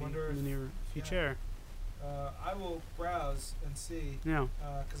club maybe I wonder in the near future. I will browse and see. Yeah.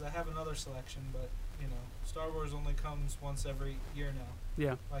 Because I have another selection, but Star Wars only comes once every year now.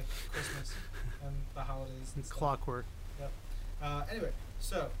 Yeah. Like Christmas and the holidays. And clockwork. Yep. Anyway,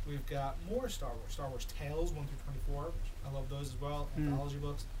 so we've got more Star Wars. Star Wars Tales 1 through 24, which I love those as well. Anthology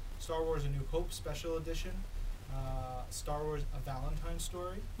books. Star Wars A New Hope Special Edition. Star Wars A Valentine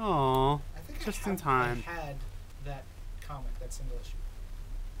Story. Aww. I think just in time. I had that comic, that single issue.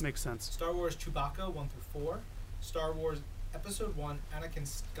 Makes sense. Star Wars Chewbacca 1 through 4. Star Wars Episode 1 Anakin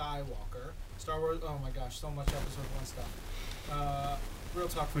Skywalker. Star Wars, oh my gosh, so much Episode 1 stuff. Real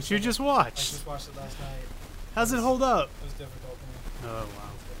talk for Which you just I watched. just watched it last night. How's it hold up? It was difficult for me. Oh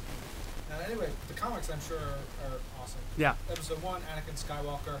wow. Anyway, the comics I'm sure are awesome. Yeah. Episode 1 Anakin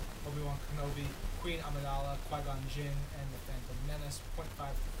Skywalker, Obi-Wan Kenobi, Queen Amidala, Qui-Gon Jinn, and the Phantom Menace, 0.5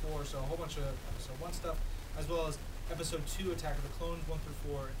 to 4, so a whole bunch of Episode 1 stuff, as well as Episode 2, Attack of the Clones, 1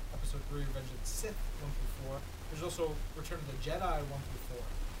 through 4, Episode 3, Revenge of the Sith, 1 through 4. There's also Return of the Jedi, 1 through 4.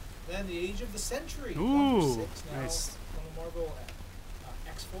 Then The Age of the Century, 1 through 6, now nice. on the Marvel app.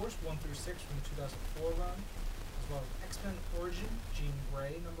 X-Force, 1 through 6 from the 2004 run, as well as X-Men Origin, Jean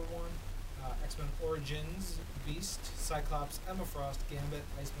Grey, number 1, X-Men Origins, Beast, Cyclops, Emma Frost, Gambit,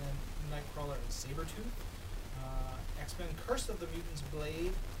 Iceman, Nightcrawler, and Sabretooth. X-Men Curse of the Mutants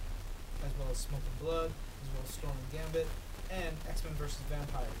Blade, as well as Smoke and Blood, as well as Storm and Gambit, and X-Men vs.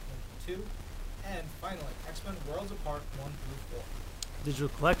 Vampire 1 through 2. And finally, X-Men Worlds Apart 1 through 4. Digital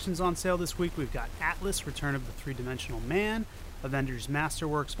collections on sale this week. We've got Atlas, Return of the Three-Dimensional Man, Avengers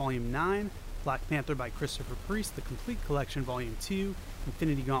Masterworks Volume 9, Black Panther by Christopher Priest, The Complete Collection Volume 2,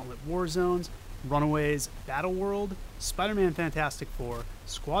 Infinity Gauntlet War Zones, Runaways Battleworld, Spider-Man Fantastic Four,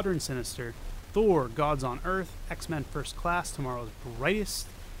 Squadron Sinister, Thor Gods on Earth, X-Men First Class, Tomorrow's Brightest,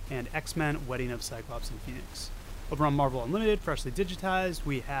 and X-Men Wedding of Cyclops and Phoenix. Over on Marvel Unlimited, freshly digitized,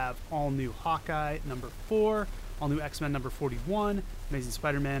 we have all new Hawkeye number 4, all new X-Men number 41, Amazing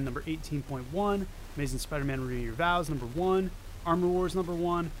Spider-Man number 18.1, Amazing Spider-Man Renew Your Vows number 1, Armor Wars number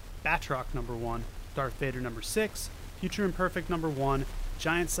 1, Batroc number 1, Darth Vader number 6, Future Imperfect number 1,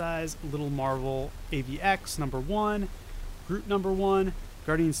 Giant Size Little Marvel AVX number 1, Groot number 1,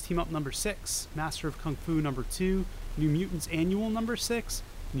 Guardians Team Up number 6, Master of Kung Fu number 2, New Mutants Annual number 6,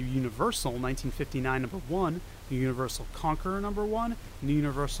 New Universal 1959 number 1, New Universal Conqueror number 1, New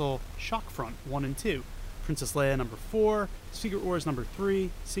Universal Shockfront 1 and 2, Princess Leia number 4, Secret Wars number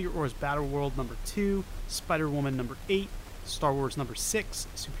 3, Secret Wars Battleworld number 2, Spider-Woman number 8, Star Wars number 6,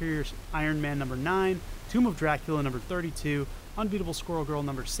 Superior Iron Man number 9, Tomb of Dracula number 32, Unbeatable Squirrel Girl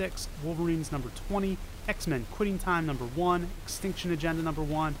number 6, Wolverines number 20, X-Men Quitting Time number 1, Extinction Agenda number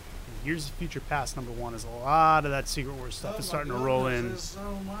 1, and Years of Future Past number 1. Is a lot of that Secret Wars stuff is starting to roll in. There's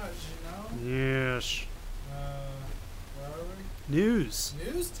so much, you know? Yes. Where are we? News.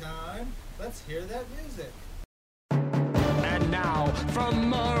 News time. Let's hear that music. And now, from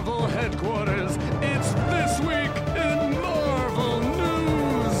Marvel headquarters, it's This Week in Marvel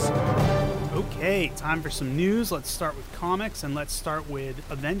News! Okay, time for some news. Let's start with comics, and let's start with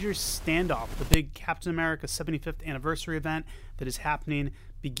Avengers Standoff, the big Captain America 75th anniversary event that is happening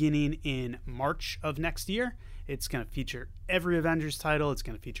beginning in March of next year. It's going to feature every Avengers title. It's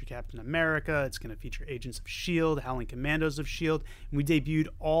going to feature Captain America. It's going to feature Agents of S.H.I.E.L.D., Howling Commandos of S.H.I.E.L.D. And we debuted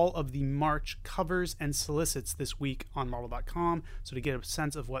all of the March covers and solicits this week on Marvel.com. So to get a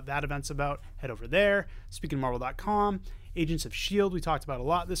sense of what that event's about, head over there. Speaking of Marvel.com, Agents of S.H.I.E.L.D. we talked about a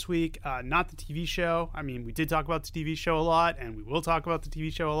lot this week. Not the TV show. I mean, we did talk about the TV show a lot, and we will talk about the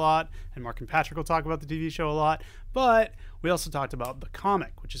TV show a lot, and Mark and Patrick will talk about the TV show a lot. But we also talked about the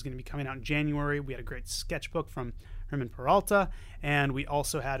comic, which is going to be coming out in January. We had a great sketchbook from Herman Peralta, and we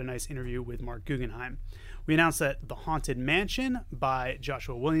also had a nice interview with Mark Guggenheim. We announced that The Haunted Mansion by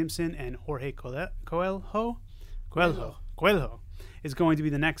Joshua Williamson and Jorge Coelho is going to be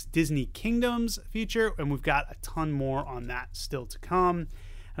the next Disney Kingdoms feature, and we've got a ton more on that still to come.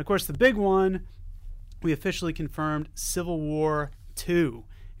 And of course, the big one, we officially confirmed Civil War 2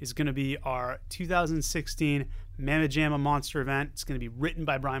 is going to be our 2016 Mamma Jamma Monster event. It's going to be written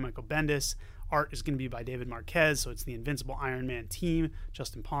by Brian Michael Bendis. Art is going to be by David Marquez, so it's the Invincible Iron Man team.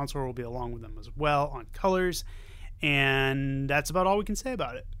 Justin Ponsor will be along with them as well on colors. And that's about all we can say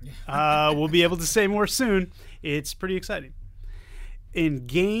about it. We'll be able to say more soon. It's pretty exciting. In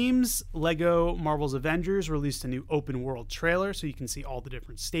games, Lego Marvel's Avengers released a new open world trailer so you can see all the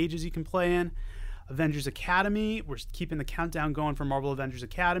different stages you can play in. Avengers Academy, we're keeping the countdown going for Marvel Avengers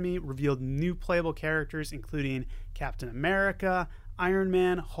Academy, revealed new playable characters including Captain America, Iron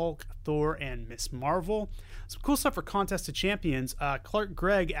Man, Hulk, Thor, and Miss Marvel. Some cool stuff for Contest of Champions. Clark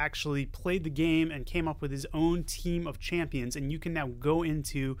Gregg actually played the game and came up with his own team of champions, and you can now go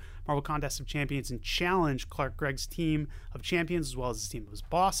into Marvel Contest of Champions and challenge Clark Gregg's team of champions as well as his team of his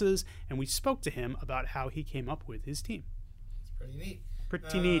bosses, and we spoke to him about how he came up with his team. It's pretty neat.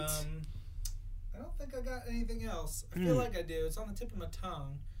 Pretty neat. I don't think I got anything else. I feel like I do. It's on the tip of my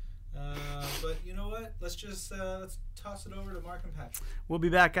tongue. But you know what? Let's toss it over to Mark and Patrick. We'll be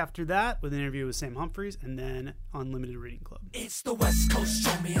back after that with an interview with Sam Humphries and then Unlimited Reading Club. It's the West Coast,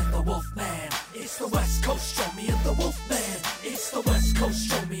 show me and the Wolfman. It's the West Coast, show me and the Wolfman. It's the West Coast,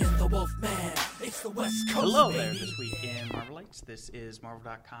 show me and the Wolfman. It's the West Coast, Hello baby. there, this week in Marvelites. This is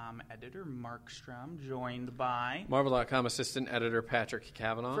Marvel.com editor Mark Strum, joined by... Marvel.com assistant editor Patrick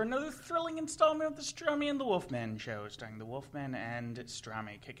Cavanaugh. For another thrilling installment of the Strummy and the Wolfman show, starring the Wolfman and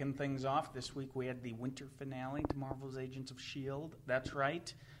Strummy. Kicking things off, this week we had the winter finale to Marvel's Agents of S.H.I.E.L.D. That's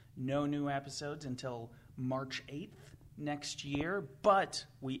right, no new episodes until March 8th next year, but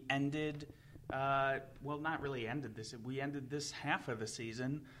we ended... not really ended this. We ended this half of the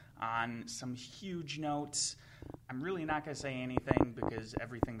season on some huge notes. I'm really not going to say anything because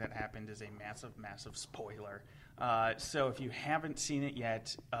everything that happened is a massive, massive spoiler. So if you haven't seen it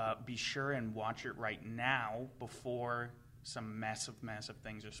yet, be sure and watch it right now before some massive, massive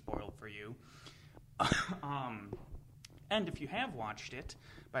things are spoiled for you. And if you have watched it,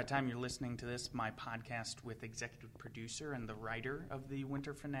 by the time you're listening to this, my podcast with executive producer and the writer of the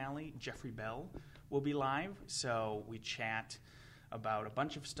winter finale, Jeffrey Bell, will be live. So we chat about a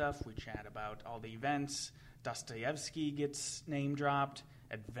bunch of stuff. We chat about all the events. Dostoevsky gets name dropped.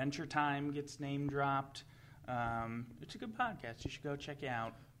 Adventure Time gets name dropped. It's a good podcast. You should go check it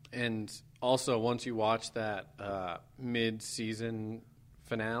out. And also, once you watch that mid-season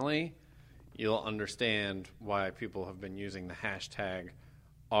finale, you'll understand why people have been using the hashtag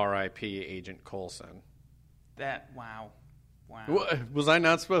RIP Agent Coulson. Wow. Was I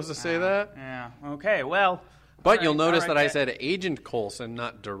not supposed to say that? Yeah. Okay, well... But you'll notice that I said Agent Coulson,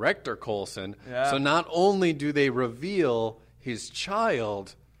 not Director Coulson. Yeah. So not only do they reveal his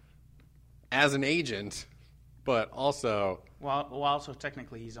child as an agent, but also... Well, also,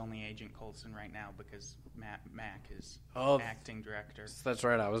 technically, he's only Agent Coulson right now because Mac is acting director. That's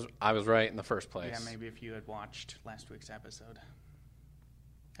right. I was right in the first place. Yeah, maybe if you had watched last week's episode.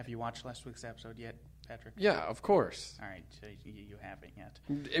 Have you watched last week's episode yet, Patrick? Yeah, of course. All right, so you haven't yet.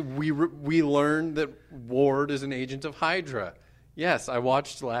 We learned that Ward is an agent of Hydra. Yes, I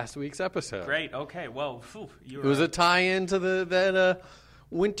watched last week's episode. Great. Okay. Well, it was a tie-in to that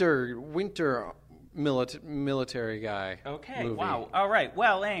winter military guy. Okay. Movie. Wow. All right.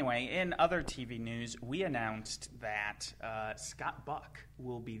 Well, anyway, in other TV news, we announced that Scott Buck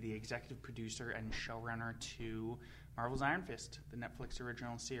will be the executive producer and showrunner to Marvel's Iron Fist, the Netflix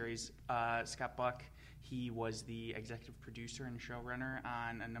original series. Scott Buck, he was the executive producer and showrunner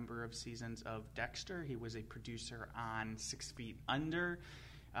on a number of seasons of Dexter. He was a producer on 6 Feet Under.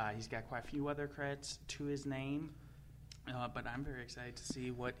 He's got quite a few other credits to his name. But I'm very excited to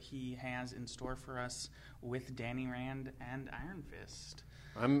see what he has in store for us with Danny Rand and Iron Fist.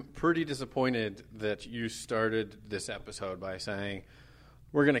 I'm pretty disappointed that you started this episode by saying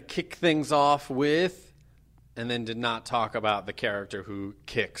we're going to kick things off with, and then did not talk about the character who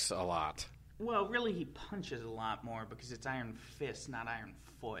kicks a lot. Well, really, he punches a lot more because it's Iron Fist, not Iron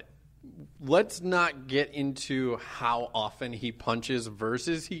Foot. Let's not get into how often he punches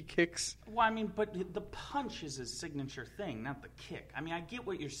versus he kicks. Well, I mean, but the punch is his signature thing, not the kick. I mean, I get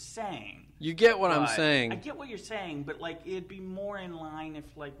what you're saying. You get what I'm saying. I get what you're saying, but, like, it'd be more in line if,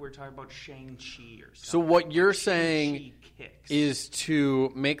 like, we're talking about Shang-Chi or something. So what you're like saying is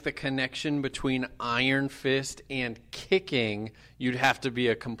to make the connection between Iron Fist and kicking, you'd have to be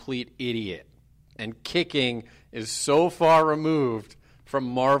a complete idiot. And kicking is so far removed from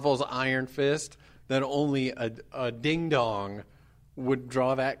Marvel's Iron Fist that only a ding-dong would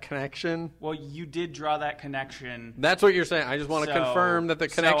draw that connection. Well, you did draw that connection. That's what you're saying. I just want to confirm that the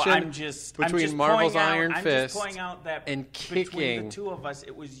connection between Marvel's Iron Fist and kicking. Between the two of us,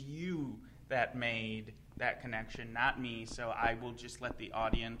 it was you that made that connection, not me. So I will just let the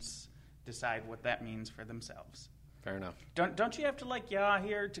audience decide what that means for themselves. Fair enough. Don't you have to yaw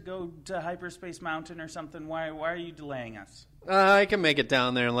here to go to Hyperspace Mountain or something? Why are you delaying us? I can make it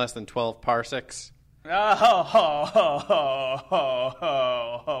down there in less than 12 parsecs. Oh,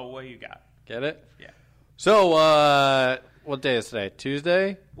 what you got? Get it? Yeah. So, what day is today?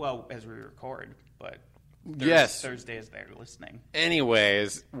 Tuesday? Well, as we record, but yes, Thursday is they're listening.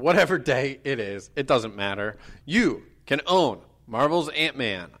 Anyways, whatever day it is, it doesn't matter. You can own Marvel's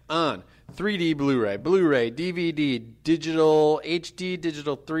Ant-Man on 3D Blu-ray, DVD, digital HD,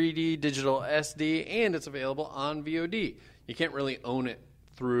 digital 3D, digital SD, and it's available on VOD. You can't really own it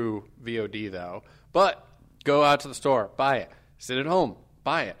through VOD, though. But go out to the store, buy it. Sit at home,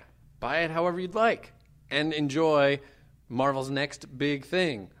 buy it. Buy it however you'd like. And enjoy Marvel's next big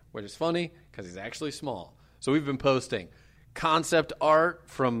thing, which is funny because he's actually small. So we've been posting concept art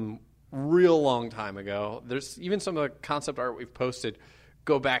from real long time ago. There's even some of the concept art we've posted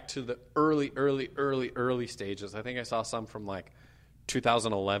go back to the early stages. I think I saw some from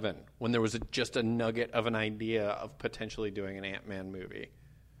 2011 when there was just a nugget of an idea of potentially doing an Ant-Man movie.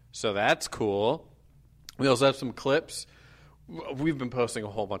 So that's cool. We also have some clips. We've been posting a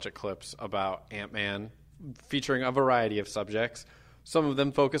whole bunch of clips about Ant-Man featuring a variety of subjects. Some of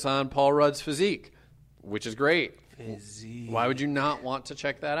them focus on Paul Rudd's physique, which is great. Physique. Why would you not want to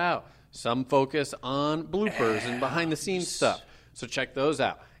check that out? Some focus on bloopers and behind-the-scenes stuff. So check those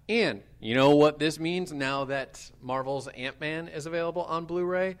out. And you know what this means now that Marvel's Ant-Man is available on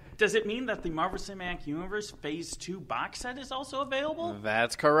Blu-ray? Does it mean that the Marvel Cinematic Universe Phase 2 box set is also available?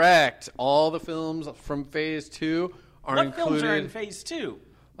 That's correct. All the films from Phase 2 are included. What films are in Phase 2?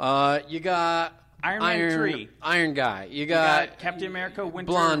 You got Iron Man 3. Iron Guy. You got Captain America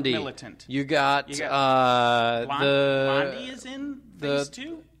Winter Blondie. Militant. You got, Blondie is in Phase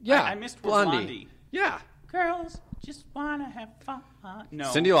 2? Yeah. I missed Blondie. Yeah. Girls just want to have fun. No,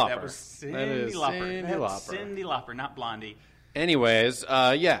 Cyndi Lauper. That was Cyndi Lauper. Cyndi Lauper, not Blondie. Anyways,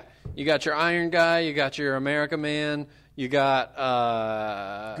 yeah. You got your Iron Guy. You got your America Man. You got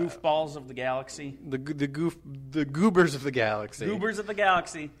Goofballs of the Galaxy. The Goobers of the Galaxy. Goobers of the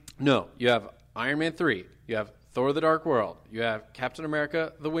Galaxy. No, you have Iron Man 3. You have Thor: The Dark World. You have Captain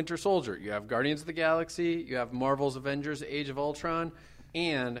America: The Winter Soldier. You have Guardians of the Galaxy. You have Marvel's Avengers: Age of Ultron,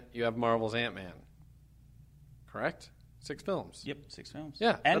 and you have Marvel's Ant-Man. Correct? 6 films. Yep, 6 films.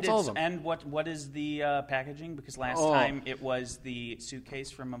 Yeah, that's all of them. And what is the packaging? Because last time it was the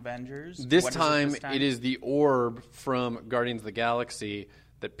suitcase from Avengers. This time it is the orb from Guardians of the Galaxy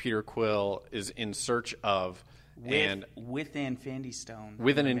that Peter Quill is in search of. With an Infinity Stone.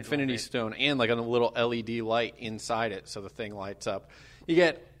 With an Infinity Stone and a little LED light inside it so the thing lights up. You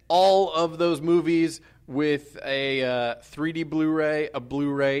get all of those movies with a 3D Blu-ray, a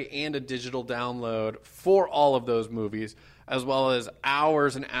Blu-ray, and a digital download for all of those movies, as well as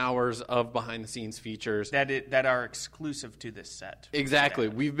hours and hours of behind-the-scenes features. That are exclusive to this set. Exactly.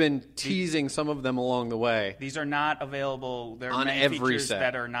 We've been teasing some of them along the way. These are not available. There are on many every features set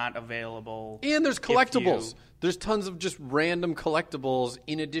that are not available. And there's collectibles. There's tons of just random collectibles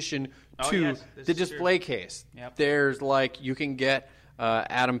in addition to the display case. Yep. There's you can get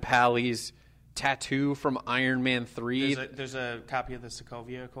Adam Pally's tattoo from Iron Man 3. There's a copy of the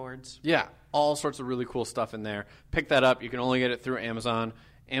Sokovia Accords. Yeah, all sorts of really cool stuff in there. Pick that up. You can only get it through Amazon.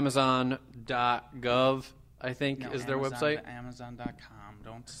 Amazon.gov, I think, is their website. Amazon.com.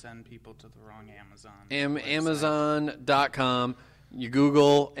 Don't send people to the wrong Amazon. Amazon.com. You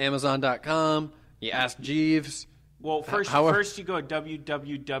Google Amazon.com. You ask Jeeves. Well, first you go to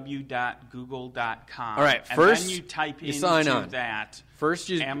www.google.com. All right, and first then you type into sign on. that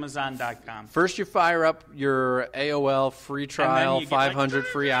Amazon.com. First you fire up your AOL free trial 500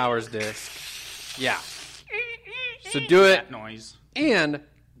 free hours disc. Yeah. So do it. That noise. And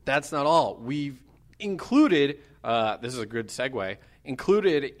that's not all. We've included, this is a good segue,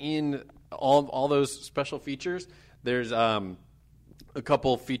 included in all those special features, there's a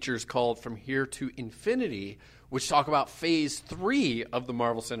couple features called From Here to Infinity, which talk about Phase 3 of the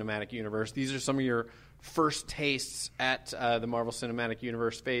Marvel Cinematic Universe. These are some of your first tastes at the Marvel Cinematic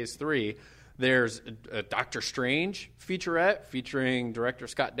Universe Phase 3. There's a Doctor Strange featurette featuring director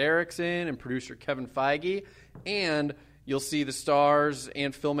Scott Derrickson and producer Kevin Feige. And you'll see the stars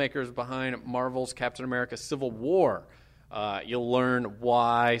and filmmakers behind Marvel's Captain America Civil War. You'll learn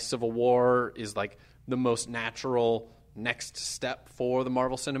why Civil War is the most natural next step for the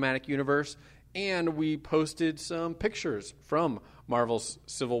Marvel Cinematic Universe. And we posted some pictures from Marvel's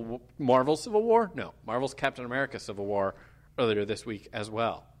Captain America Civil War earlier this week as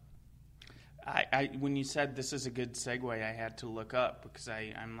well. When you said this is a good segue, I had to look up because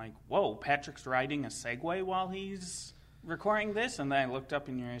I'm like, whoa, Patrick's riding a Segway while he's recording this? And then I looked up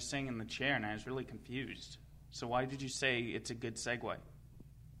and you were sitting in the chair and I was really confused. So why did you say it's a good segue?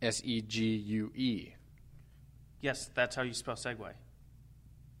 Segue. Yes, that's how you spell Segway.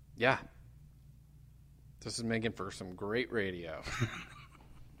 Yeah. This is making for some great radio.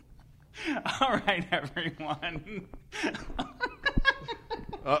 All right, everyone.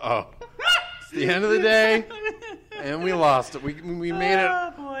 Uh-oh. It's the end of the day, and we lost it. We made it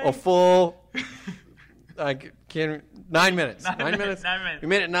a full... 9 minutes. 9 minutes. 9 minutes. We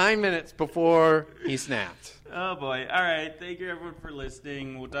made it 9 minutes before he snapped. Oh, boy. All right. Thank you, everyone, for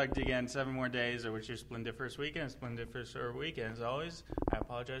listening. We'll talk to you again 7 more days, or what's your Splendiferous weekend? Splendiferous weekend. As always, I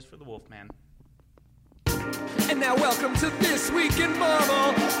apologize for the Wolfman. And now welcome to This Week in Marvel,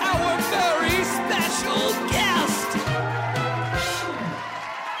 our very special guest.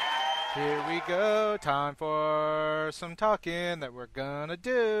 Here we go. Time for some talking that we're gonna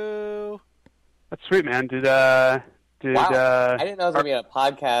do. That's sweet, man. Wow. I didn't know I was going to be on a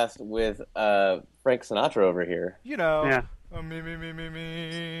podcast with Frank Sinatra over here. You know. Yeah.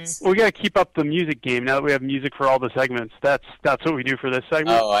 Me. We got to keep up the music game now that we have music for all the segments. That's what we do for this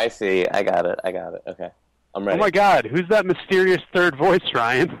segment. Oh, I see. I got it. Okay. I'm ready. Oh, my God. Who's that mysterious third voice,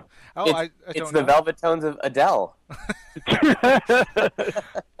 Ryan? Oh, It's, I don't it's know. the Velvet Tones of Adele.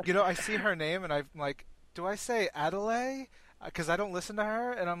 You know, I see her name and I'm like, do I say Adelaide? Because I don't listen to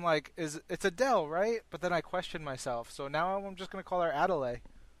her, and I'm like, it's Adele, right? But then I question myself, so now I'm just going to call her Adelaide.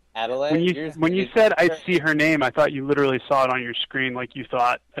 Adelaide? When you said I see her name, I thought you literally saw it on your screen like you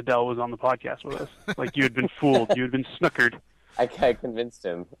thought Adele was on the podcast with us. Like you had been fooled. You had been snookered. I convinced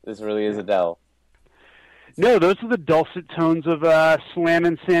him. This really is Adele. No, those are the dulcet tones of Slam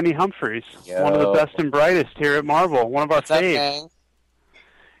and Sammy Humphries. Yo. One of the best and brightest here at Marvel. One of our What's up, faves. gang?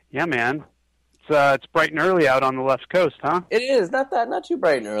 Yeah, man. It's bright and early out on the left coast, huh? It is. Not too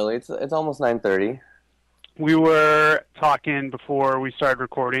bright and early. It's almost 9:30. We were talking before we started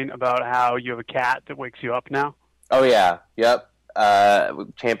recording about how you have a cat that wakes you up now. Oh, yeah. Yep.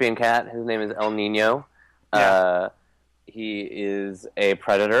 Champion cat. His name is El Nino. Yeah. He is a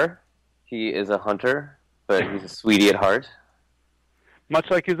predator. He is a hunter, but he's a sweetie at heart. Much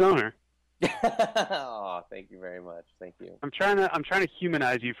like his owner. Oh, thank you very much. Thank you. I'm trying to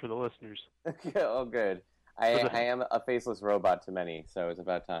humanize you for the listeners. Oh, good. I am a faceless robot to many, so it's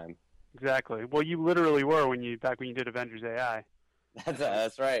about time. Exactly. Well, you literally were back when you did Avengers AI.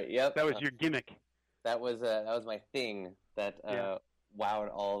 That's right. Yep. That was your gimmick. That was my thing that wowed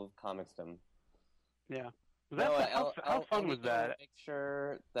all of comicsdom. Yeah. How fun was that? Make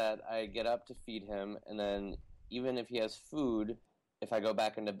sure that I get up to feed him, and then even if he has food, if I go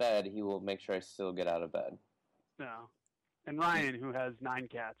back into bed, he will make sure I still get out of bed. No. And Ryan, who has 9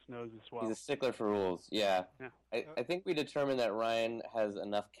 cats, knows as well. He's a stickler for rules. Yeah. I think we determined that Ryan has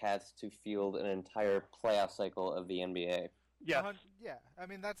enough cats to field an entire playoff cycle of the NBA. Yes. Yeah, I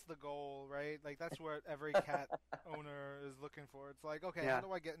mean, that's the goal, right? Like, that's what every cat owner is looking for. It's like, okay, how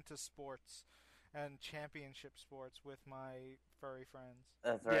do I get into sports and championship sports with my furry friends?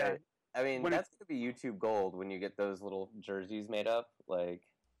 That's right. Yeah. I mean, that's going to be YouTube gold when you get those little jerseys made up. Like,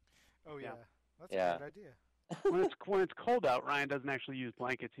 oh, yeah. That's Yeah. a great idea. When it's cold out, Ryan doesn't actually use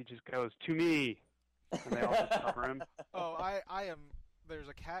blankets. He just goes, "To me," and they all just cover him. Oh, I am. There's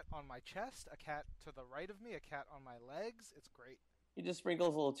a cat on my chest, a cat to the right of me, a cat on my legs. It's great. he just sprinkles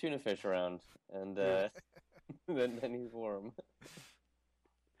a little tuna fish around, and then he's warm.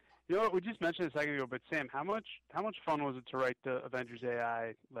 You know what? We just mentioned a second ago, but Sam, how much fun was it to write the Avengers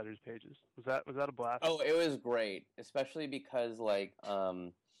AI letters pages? Was that a blast? Oh, it was great, especially because like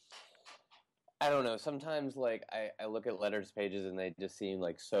I don't know. Sometimes like I look at letters pages and they just seem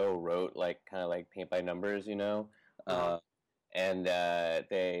like so rote, like kind of like paint by numbers, you know. And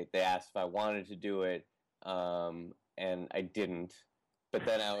they asked if I wanted to do it, and I didn't. But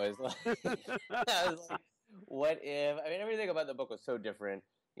then I was like, what if? I mean, everything about the book was so different.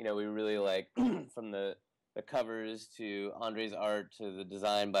 You know, we really like from the covers to Andre's art to the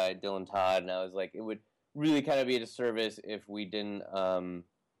design by Dylan Todd, and I was like, it would really kind of be a disservice if we didn't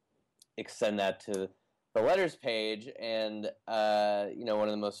extend that to the letters page. And you know, one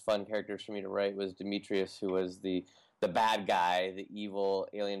of the most fun characters for me to write was Demetrius, who was the bad guy, the evil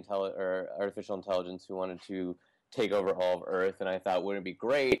alien or artificial intelligence who wanted to take over all of Earth. And I thought, wouldn't it be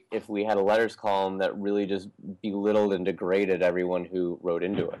great if we had a letters column that really just belittled and degraded everyone who wrote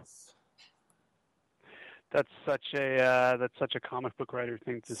into us? That's such a comic book writer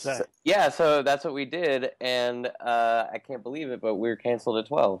thing to say. So that's what we did, and I can't believe it, but we were canceled at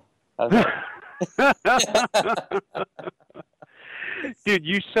 12. How's that? Dude,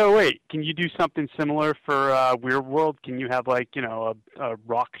 wait, can you do something similar for Weirdworld? Can you have a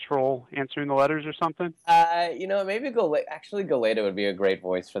rock troll answering the letters or something? Maybe actually Galeta would be a great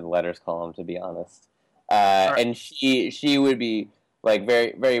voice for the letters column, to be honest. Right. And she would be like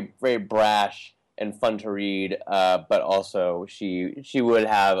very, very, very brash and fun to read, but also she would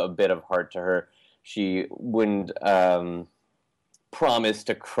have a bit of heart to her. She wouldn't promise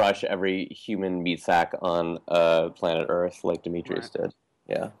to crush every human meat sack on planet Earth like Demetrius did.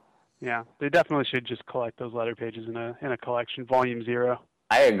 Yeah, they definitely should just collect those letter pages in a collection, Volume 0.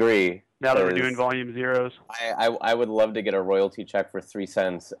 I agree. Now that we're doing Volume 0s. I would love to get a royalty check for 3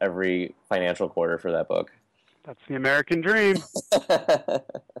 cents every financial quarter for that book. That's the American dream.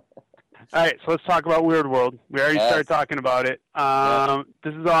 All right, so let's talk about Weirdworld. We already started talking about it.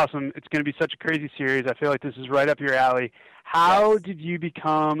 This is awesome. It's going to be such a crazy series. I feel like this is right up your alley. How did you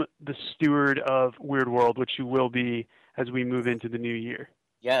become the steward of Weirdworld, which you will be as we move into the new year?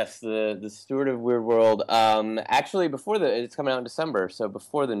 Yes, the steward of Weirdworld. Actually, it's coming out in December, so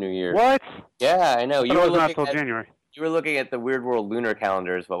before the new year. What? Yeah, I know. You were not till January. You were looking at the Weirdworld lunar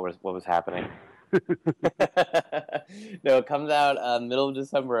calendars. What was happening? No, it comes out middle of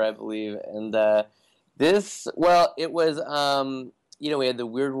December, I believe. And it was we had the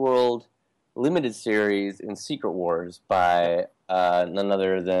Weirdworld limited series in Secret Wars by none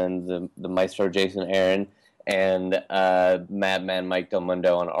other than the maestro Jason Aaron and Madman Mike Del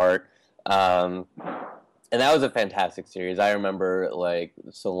Mundo on art. And that was a fantastic series. I remember,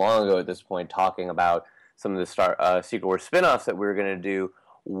 so long ago at this point, talking about some of the Secret Wars spin-offs that we were going to do,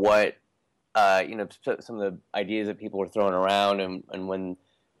 what some of the ideas that people were throwing around, and when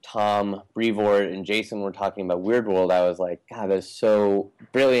Tom Brevoort and Jason were talking about Weirdworld, I was like, God, that's so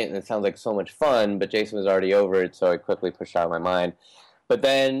brilliant, and it sounds like so much fun, but Jason was already over it, so I quickly pushed out of my mind. But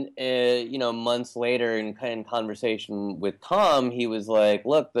then, months later, in conversation with Tom, he was like,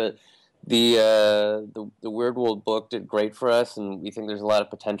 look, the Weirdworld book did great for us, and we think there's a lot of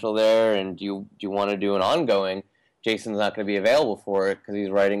potential there, and do you want to do an ongoing? Jason's not going to be available for it because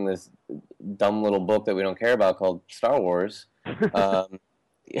he's writing this dumb little book that we don't care about called Star Wars.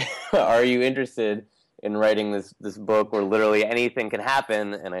 Are you interested in writing this book where literally anything can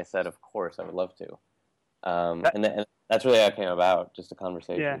happen? And I said, of course, I would love to. And that's really how it came about, just a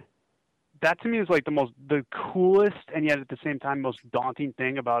conversation. Yeah. That to me is the coolest and yet at the same time most daunting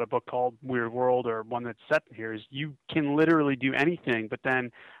thing about a book called Weirdworld, or one that's set here, is you can literally do anything. But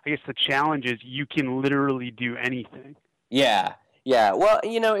then I guess the challenge is you can literally do anything. Yeah. Well,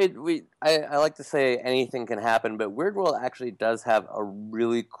 I like to say anything can happen, but Weirdworld actually does have a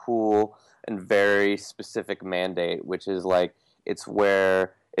really cool and very specific mandate, which is it's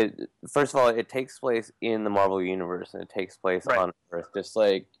where first of all, it takes place in the Marvel Universe, and it takes place on Earth, just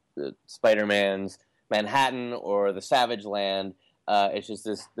like Spider-Man's Manhattan or the Savage Land. It's just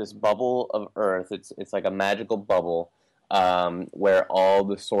this bubble of Earth. It's like a magical bubble where all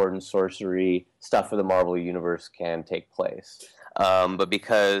the sword and sorcery stuff for the Marvel Universe can take place. But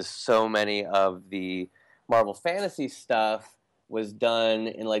because so many of the Marvel Fantasy stuff was done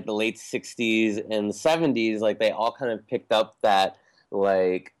in the late 60s and the 70s, they all kind of picked up that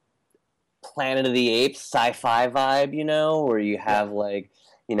Planet of the Apes sci-fi vibe, where you have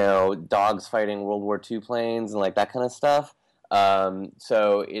dogs fighting World War II planes and that kind of stuff.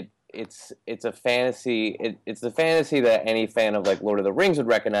 So it's a fantasy. It's the fantasy that any fan of Lord of the Rings would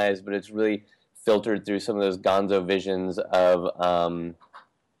recognize, but it's really filtered through some of those gonzo visions of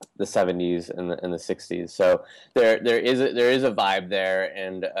the 70s and the 60s. So there is a vibe there,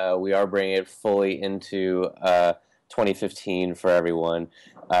 and we are bringing it fully into 2015 for everyone.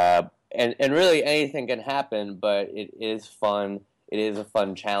 And really anything can happen, but it is fun. It is a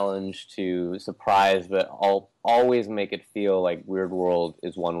fun challenge to surprise, but always make it feel like Weirdworld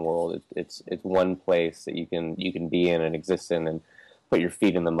is one world. It's one place that you can be in and exist in and put your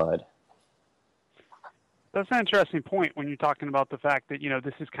feet in the mud. That's an interesting point when you're talking about the fact that,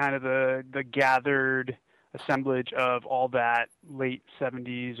 this is kind of the gathered assemblage of all that late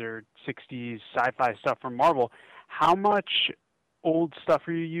 70s or 60s sci-fi stuff from Marvel. How much old stuff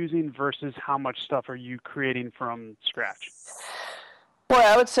are you using versus how much stuff are you creating from scratch?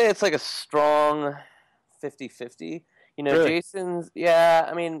 Well, I would say it's a strong 50-50. Really? Jason's,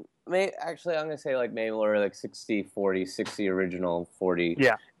 actually I'm going to say maybe more 60-40, 60 original, 40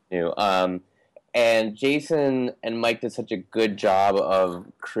 new. And Jason and Mike did such a good job of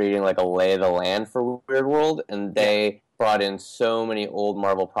creating a lay of the land for Weirdworld, and they brought in so many old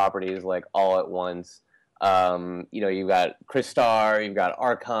Marvel properties all at once. You've got Crystar, you've got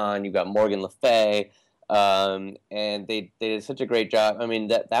Archon, you've got Morgan Le Fay, and they did such a great job. I mean,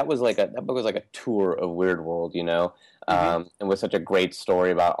 that book was like a tour of Weirdworld, and was such a great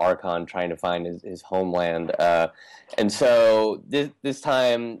story about Archon trying to find his homeland. And so this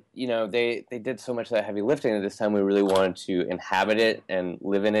time, they did so much of that heavy lifting that this time we really wanted to inhabit it and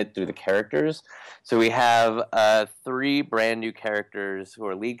live in it through the characters. So we have 3 brand new characters who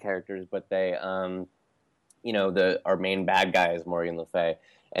are lead characters, but they, our main bad guy is Morgan Le Fay.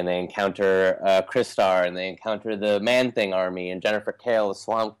 And they encounter Crystar, and they encounter the Man-Thing army, and Jennifer Kale, the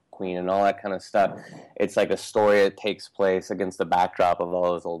Swamp Queen, and all that kind of stuff. It's like a story that takes place against the backdrop of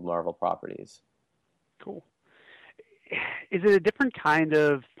all those old Marvel properties. Cool. Is it a different kind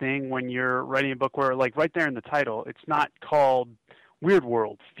of thing when you're writing a book where, like, right there in the title, it's not called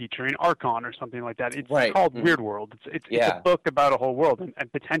Weirdworld featuring Archon or something like that? It's called Weirdworld. It's a book about a whole world,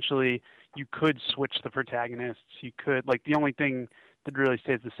 and potentially you could switch the protagonists. You could, like, the only thing that really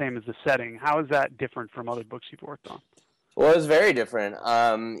stays the same as the setting. How is that different from other books you've worked on? Well, it's very different.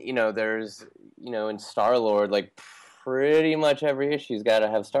 There's, in Star-Lord, like, pretty much every issue's got to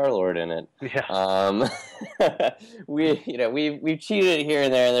have Star-Lord in it. Yeah. We've cheated it here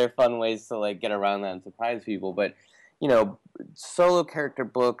and there, and there are fun ways to, like, get around that and surprise people. But, solo character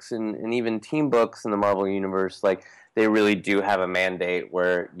books and even team books in the Marvel Universe, like, they really do have a mandate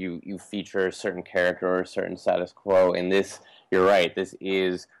where you feature a certain character or a certain status quo. In this, you're right, this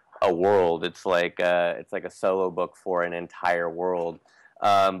is a world. It's like a solo book for an entire world.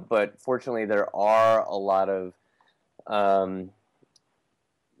 But fortunately, there are a lot of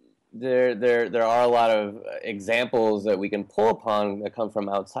there are a lot of examples that we can pull upon that come from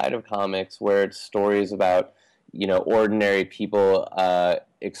outside of comics, where it's stories about ordinary people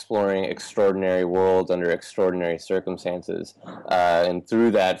exploring extraordinary worlds under extraordinary circumstances, and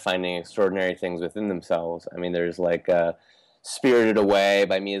through that finding extraordinary things within themselves. I mean, there's like Spirited Away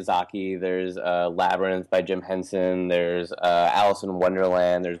by Miyazaki, there's Labyrinth by Jim Henson, there's Alice in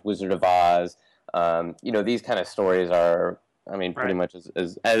Wonderland, there's Wizard of Oz. These kind of stories are, I mean, pretty much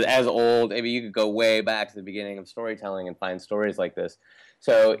as old. I mean, you could go way back to the beginning of storytelling and find stories like this.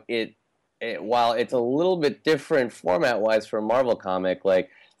 So while it's a little bit different format-wise for a Marvel comic,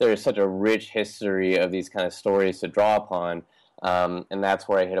 like, there is such a rich history of these kind of stories to draw upon, and that's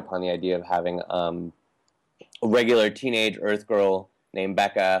where I hit upon the idea of having a regular teenage Earth girl named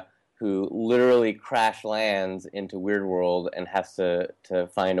Becca who literally crash lands into Weirdworld and has to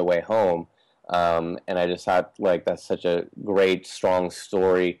find a way home. And I just thought, like, that's such a great, strong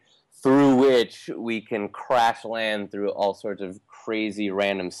story through which we can crash land through all sorts of crazy,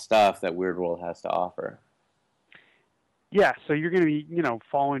 random stuff that Weirdworld has to offer. Yeah, so you're going to be,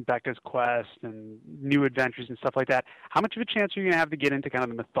 following Becca's quest and new adventures and stuff like that. How much of a chance are you going to have to get into kind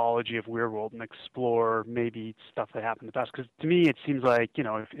of the mythology of Weirdworld and explore maybe stuff that happened in the past? Because to me, it seems like,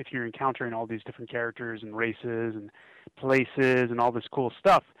 if you're encountering all these different characters and races and places and all this cool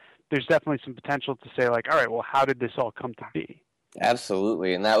stuff, there's definitely some potential to say, like, all right, well, how did this all come to be?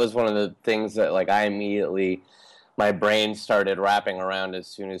 Absolutely, and that was one of the things that, like, my brain started wrapping around as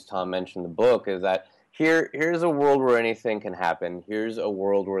soon as Tom mentioned the book, is that here's a world where anything can happen. Here's a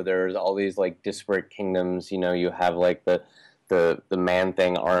world where there's all these, like, disparate kingdoms. You have, like, the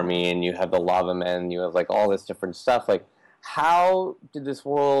Man-Thing army, and you have the Lava Men, you have, like, all this different stuff. Like, how did this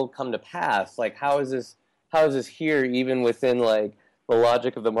world come to pass? Like, how is this here, even within, like, the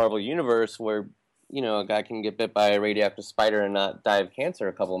logic of the Marvel Universe, where a guy can get bit by a radioactive spider and not die of cancer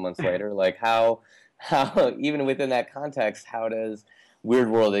a couple of months later? Like, how even within that context, how does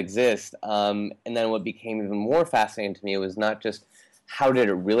Weirdworld exist? And then what became even more fascinating to me was not just how did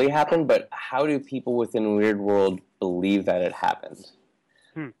it really happen, but how do people within Weirdworld believe that it happened?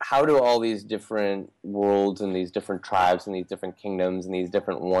 How do all these different worlds and these different tribes and these different kingdoms and these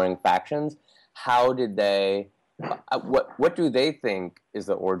different warring factions, how did they... what do they think is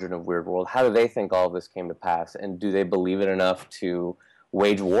the origin of Weirdworld? How do they think all of this came to pass? And do they believe it enough to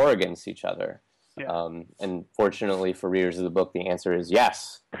wage war against each other? Yeah. And fortunately for readers of the book, the answer is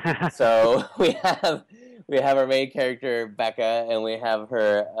yes. So we have our main character, Becca, and we have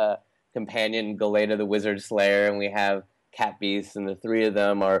her companion, Galeta the Wizard Slayer, and we have Cat Beast, and the three of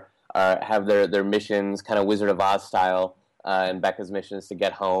them have their missions, kind of Wizard of Oz style, and Becca's mission is to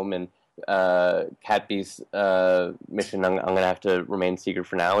get home, and Cat Beast's mission, I'm going to have to remain secret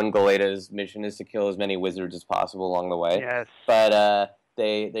for now, and Galeta's mission is to kill as many wizards as possible along the way. Yes. But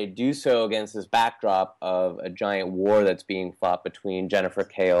they do so against this backdrop of a giant war that's being fought between Jennifer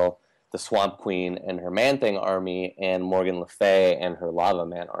Kale, the Swamp Queen, and her Man-Thing army, and Morgan Le Fay and her Lava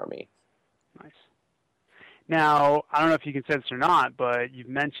Man army. Nice. Now, I don't know if you can say this or not, but you've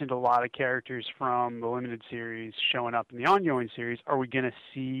mentioned a lot of characters from the limited series showing up in the ongoing series. Are we going to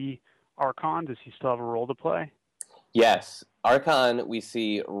see Archon? Does he still have a role to play? Yes, Archon we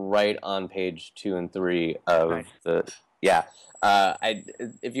see right on page 2 and 3 of Nice. the. Yeah,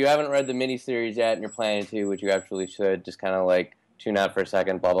 if you haven't read the miniseries yet and you're planning to, which you absolutely should, just kind of like tune out for a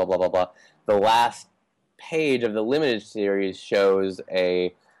second. Blah blah blah blah blah. The last page of the limited series shows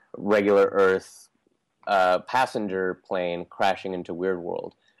a regular Earth passenger plane crashing into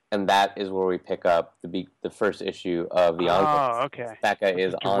Weirdworld, and that is where we pick up the first issue of the ongoing. Oh, okay. Becca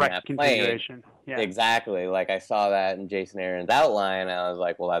is on that plane. Yeah. Exactly. Like I saw that in Jason Aaron's outline, and I was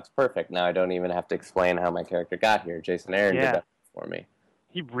like, well, that's perfect. Now I don't even have to explain how my character got here. Jason Aaron did that for me.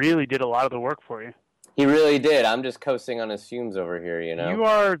 He really did a lot of the work for you. He really did. I'm just coasting on his fumes over here, you know? You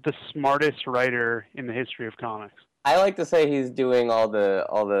are the smartest writer in the history of comics. I like to say he's doing all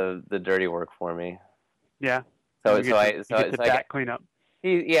the dirty work for me. Yeah. So Clean up.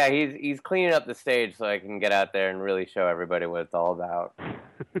 He's cleaning up the stage so I can get out there and really show everybody what it's all about.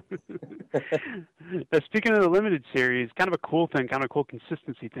 Speaking of the limited series, kind of a cool thing, kind of a cool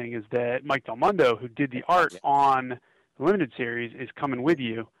consistency thing is that Mike Del Mundo, who did the art on the limited series, is coming with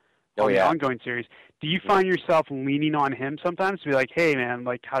you on the ongoing series. Do you find yourself leaning on him sometimes to be like, hey man,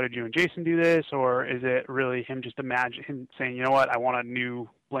 like how did you and Jason do this? Or is it really him just him saying, you know what, I want a new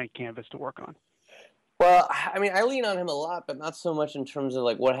blank canvas to work on? Well, I mean, I lean on him a lot, but not so much in terms of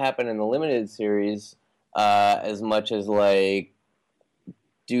like what happened in the limited series, as much as like,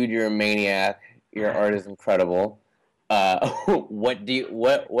 dude, you're a maniac. Your art is incredible. What do you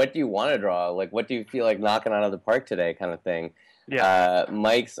want to draw? Like, what do you feel like knocking out of the park today, kind of thing. Yeah.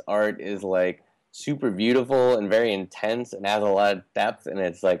 Mike's art is like super beautiful and very intense and has a lot of depth, and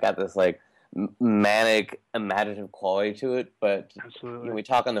it's like got this like manic, imaginative quality to it. But when we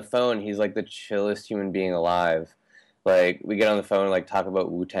talk on the phone, he's like the chillest human being alive. Like we get on the phone and like talk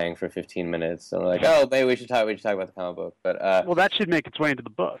about Wu-Tang for 15 minutes, and we're like, oh, maybe we should talk about the comic book. But well, that should make its way into the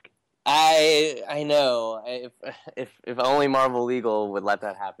book. I know. If only Marvel Legal would let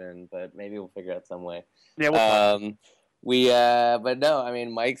that happen, but maybe we'll figure out some way. Yeah. But no, I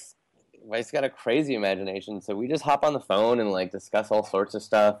mean, Mike's got a crazy imagination, so we just hop on the phone and like discuss all sorts of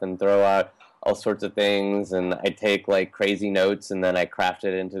stuff and throw out all sorts of things, and I take like crazy notes and then I craft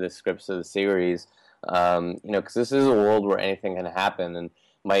it into the scripts of the series. Because this is a world where anything can happen, and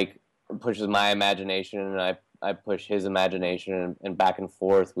Mike pushes my imagination and I push his imagination, and back and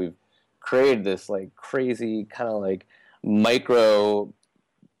forth we've created this like crazy kind of like microcosm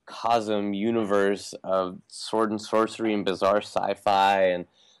universe of sword and sorcery and bizarre sci-fi and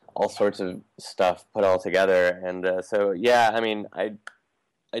all sorts of stuff put all together. And so yeah, I mean, I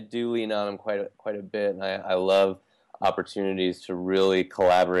do lean on him quite a bit, and I love opportunities to really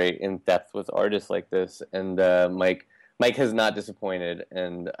collaborate in depth with artists like this. And Mike has not disappointed,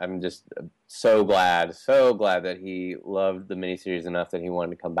 and I'm just so glad that he loved the miniseries enough that he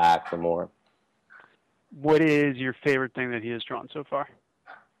wanted to come back for more. What is your favorite thing that he has drawn so far?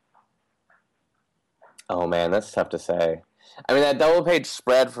 Oh man, that's tough to say. I mean, that double page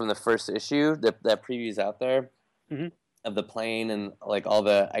spread from the first issue, that preview's out there, of the plane and like all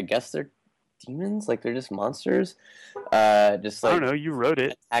the, I guess they're demons, like they're just monsters, just like, I don't know, you wrote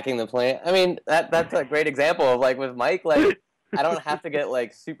it, attacking the plane. I mean, that's a great example of like with Mike, like I don't have to get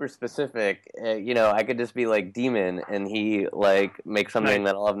like super specific, I could just be like demon, and he like makes something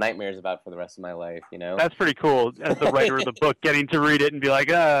that I'll have nightmares about for the rest of my life. That's pretty cool as the writer of the book, getting to read it and be like,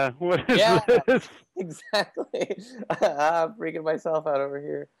 what is this? Exactly. I'm freaking myself out over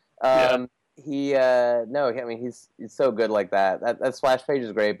here. He's so good like that. That splash page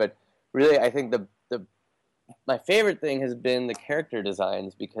is great, but really, I think my favorite thing has been the character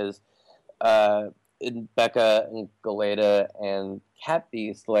designs, because in Becca and Galeta and Cat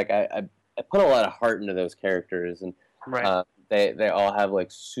Beast, like I put a lot of heart into those characters, and they all have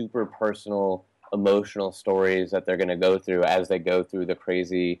like super personal, emotional stories that they're going to go through as they go through the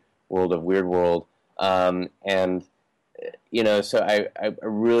crazy world of Weirdworld. So I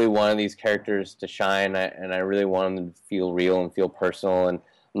really wanted these characters to shine, and I really wanted them to feel real and feel personal, and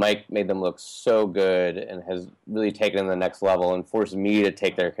Mike made them look so good and has really taken them to the next level and forced me to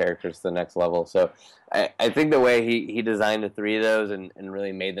take their characters to the next level. So I think the way he designed the three of those and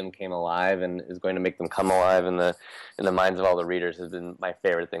really made them come alive and is going to make them come alive in the minds of all the readers has been my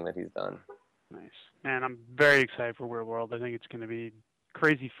favorite thing that he's done. Nice. Man, I'm very excited for Weirdworld. I think it's going to be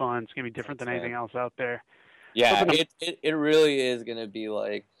crazy fun. It's going to be different than anything else out there. Yeah, it really is going to be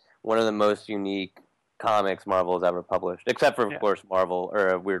like one of the most unique comics Marvel has ever published, except for, of course, Marvel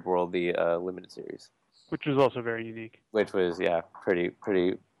or Weirdworld, the limited series, which was also very unique. Which was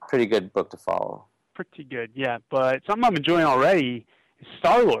pretty good book to follow. pretty good, yeah. But something I'm enjoying already is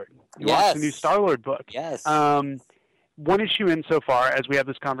Star-Lord. You watched the new Star-Lord book. Yes. One issue in so far, as we have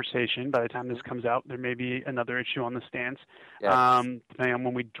this conversation. By the time this comes out, there may be another issue on the stands, depending on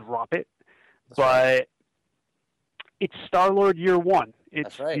when we drop it. But it's Star-Lord year one.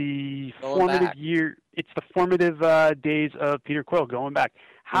 It's the formative year. It's the formative days of Peter Quill going back.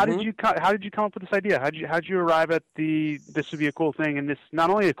 How did you come up with this idea? How'd you arrive at this would be a cool thing? And this not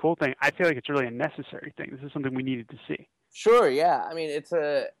only a cool thing, I feel like it's really a necessary thing. This is something we needed to see. Sure, yeah. I mean, it's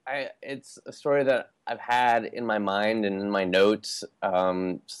a story that I've had in my mind and in my notes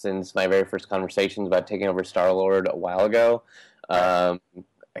since my very first conversations about taking over Star-Lord a while ago. I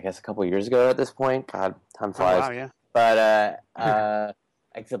guess a couple of years ago at this point. God, time flies. Oh, wow, yeah.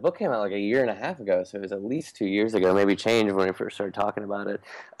 But the book came out like a year and a half ago, so it was at least 2 years ago. Maybe changed when we first started talking about it.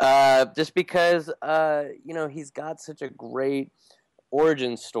 Just because, he's got such a great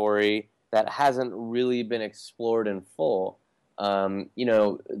origin story that hasn't really been explored in full.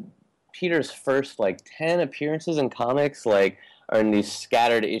 Peter's first 10 appearances in comics are in these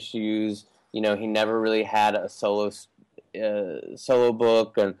scattered issues. He never really had a solo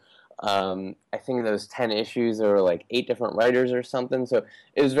book, and I think those 10 issues there were 8 different writers or something. So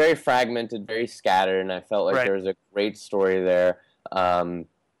it was very fragmented, very scattered, and I felt like there was a great story there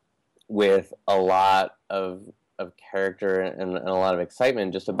with a lot of character and a lot of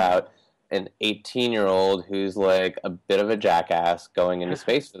excitement just about an 18-year-old who's a bit of a jackass going into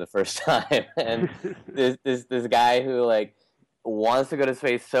space for the first time, and this guy who wants to go to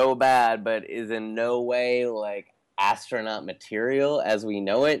space so bad, but is in no way astronaut material as we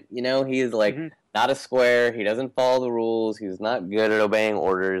know it. He is not a square. He doesn't follow the rules. He's not good at obeying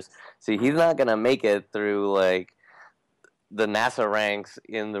orders. So he's not gonna make it through the NASA ranks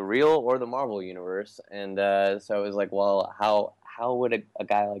in the real or the Marvel universe. And so it was well, how would a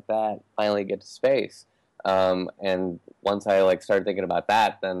guy like that finally get to space? And once I started thinking about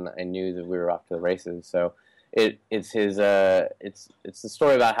that, then I knew that we were off to the races. So it's the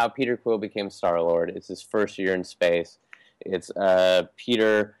story about how Peter Quill became Star-Lord. It's his first year in space. It's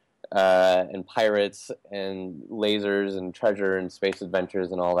Peter and pirates and lasers and treasure and space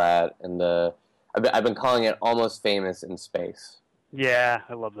adventures and all that. And I've been calling it Almost Famous in Space. Yeah,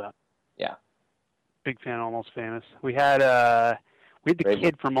 I love that. Yeah. Big fan of Almost Famous. We had the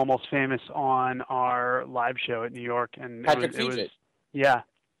kid from Almost Famous on our live show at New York, and Patrick it was Fugit. Yeah,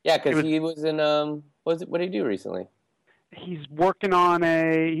 because he was in what did he do recently? He's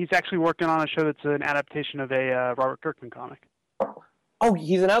actually working on a show that's an adaptation of a Robert Kirkman comic. Oh,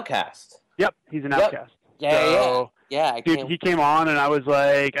 he's an Outcast. Yep, he's an Outcast. Yeah. Dude, he came on, and I was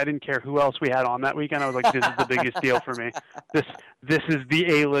I didn't care who else we had on that weekend. I was this is the biggest deal for me. This is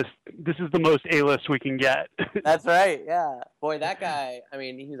the A-list. This is the most A-list we can get. That's right. Yeah, boy, that guy. I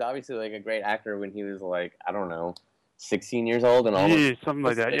mean, he was obviously a great actor when he was I don't know, 16 years old and almost something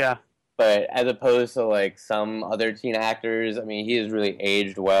like that. Yeah. But as opposed to some other teen actors, I mean, he has really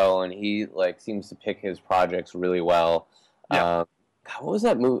aged well, and he seems to pick his projects really well. Yeah. God, what was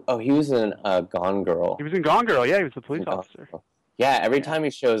that movie? Oh, he was in Gone Girl. He was in Gone Girl. Yeah, he was the police officer. Yeah, every time he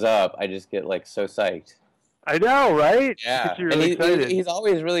shows up, I just get so psyched. I know, right? Yeah, You're really excited. He's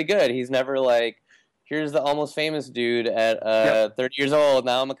always really good. He's never here's the Almost Famous dude at 30 years old.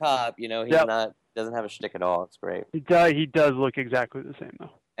 Now I'm a cop. He's doesn't have a shtick at all. It's great. He does look exactly the same though.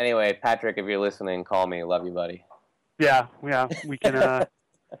 Anyway, Patrick, if you're listening, call me. Love you, buddy. Yeah, we can.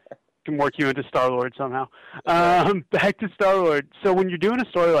 Can work you into Star-Lord somehow. Back to Star-Lord. So when you're doing a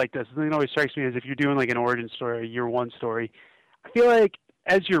story like this, the thing that always strikes me is if you're doing an origin story, a year one story, I feel like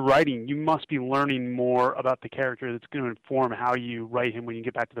as you're writing, you must be learning more about the character that's going to inform how you write him when you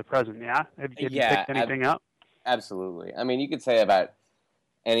get back to the present, yeah? Have you picked anything up? Absolutely. I mean, you could say about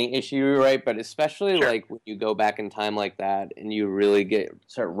any issue you write, but especially when you go back in time like that and you really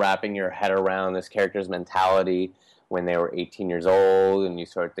start wrapping your head around this character's mentality when they were 18 years old, and you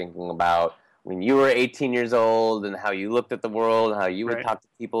start thinking about when you were 18 years old and how you looked at the world, how you would talk to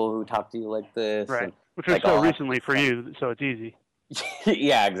people who talk to you like this. Right. And, which was so recently for you, so it's easy.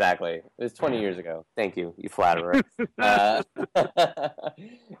 Yeah, exactly. It was 20 years ago. Thank you, you flatterer. But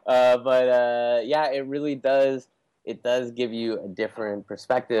it really does. It does give you a different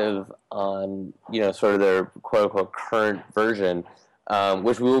perspective on, sort of their quote-unquote current version,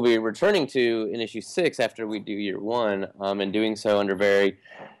 which we will be returning to in issue 6 after we do year 1, and doing so under very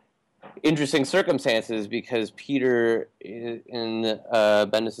interesting circumstances because Peter in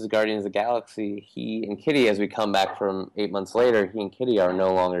Bendis' Guardians of the Galaxy, he and Kitty, as we come back from 8 months later, he and Kitty are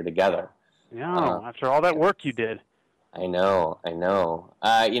no longer together. Yeah, after all that work you did. I know.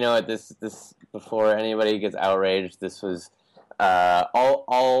 This before anybody gets outraged, this was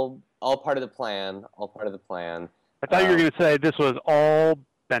all part of the plan. All part of the plan. I thought you were going to say this was all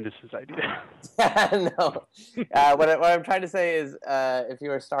Bendis' idea. No. What I'm trying to say is, if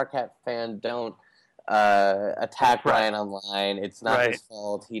you're a Starcat fan, don't attack Brian online. It's not his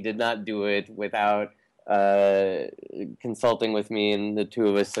fault. He did not do it without consulting with me and the two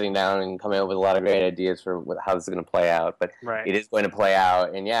of us sitting down and coming up with a lot of great ideas for how this is going to play out. But it is going to play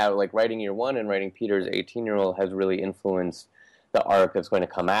out. And yeah, like writing year one and writing Peter's 18-year-old has really influenced the arc that's going to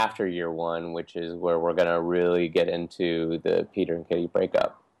come after year one, which is where we're going to really get into the Peter and Kitty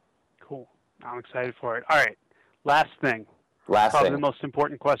breakup. Cool. I'm excited for it. All right. Last thing. Last Probably thing. the most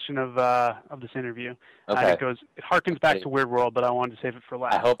important question of this interview. Okay. It harkens back to Weirdworld, but I wanted to save it for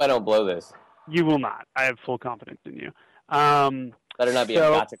last. I hope I don't blow this. You will not. I have full confidence in you. Better not be a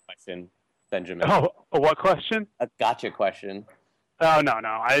gotcha question, Benjamin. Oh, a what question? A gotcha question. Oh, no.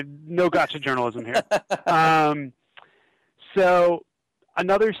 No gotcha journalism here. So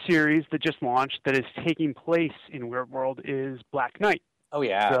another series that just launched that is taking place in Weirdworld is Black Knight. Oh,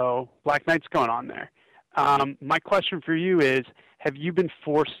 yeah. So Black Knight's going on there. My question for you is, have you been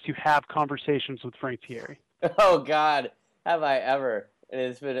forced to have conversations with Frank Thierry? Oh, God. Have I ever?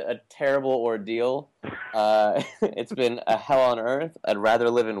 It's been a terrible ordeal. It's been a hell on earth. I'd rather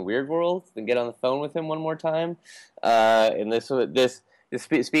live in Weirdworld than get on the phone with him one more time. And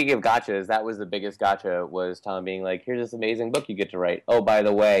speaking of gotchas, that was the biggest gotcha, was Tom being like, here's this amazing book you get to write. Oh, by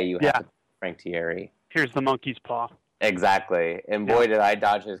the way, you have to Frank Thierry. Here's the monkey's paw. Exactly. And boy, did I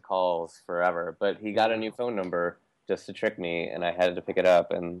dodge his calls forever. But he got a new phone number just to trick me, and I had to pick it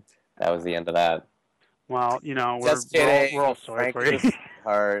up, and that was the end of that. Well, we're all sorry for you.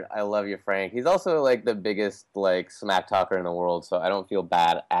 Hard. I love you, Frank. He's also like the biggest smack talker in the world, so I don't feel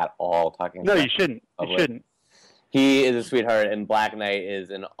bad at all talking. No, you shouldn't. You shouldn't. He is a sweetheart, and Black Knight is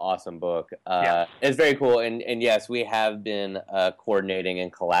an awesome book. It's very cool, and yes, we have been coordinating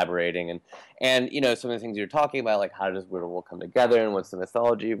and collaborating, and some of the things you're talking about, like how does Weirdworld come together, and what's the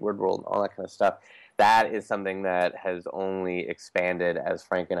mythology of Weirdworld, and all that kind of stuff. That is something that has only expanded as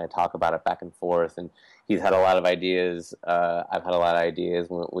Frank and I talk about it back and forth, and he's had a lot of ideas. I've had a lot of ideas,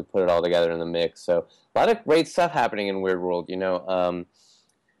 and we put it all together in the mix. So a lot of great stuff happening in Weirdworld.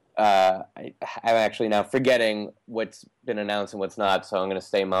 I'm actually now forgetting what's been announced and what's not, so I'm going to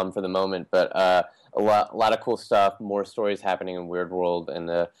stay mum for the moment. But a lot of cool stuff, more stories happening in Weirdworld,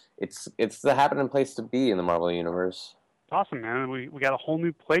 and it's the happening place to be in the Marvel Universe. Awesome, man. We got a whole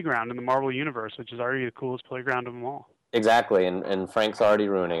new playground in the Marvel Universe, which is already the coolest playground of them all. Exactly, and Frank's already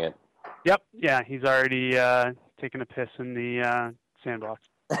ruining it. Yep, yeah, he's already taking a piss in the sandbox.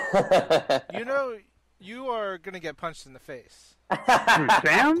 You are going to get punched in the face. Who,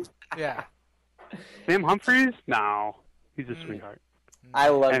 Sam? Yeah. Sam Humphries? No, he's a sweetheart. I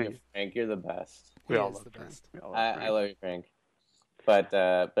love you, Frank. You're the best. We all love Frank. I love you, Frank. But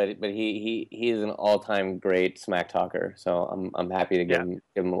he is an all-time great smack talker, so I'm happy to give him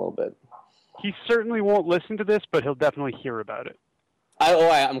a little bit. He certainly won't listen to this, but he'll definitely hear about it.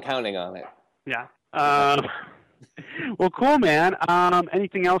 I'm counting on it. Yeah. Well, cool, man.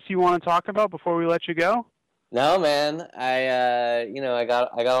 Anything else you want to talk about before we let you go? No, man. I got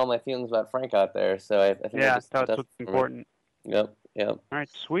all my feelings about Frank out there, so I think that's what's important. Yep. All right,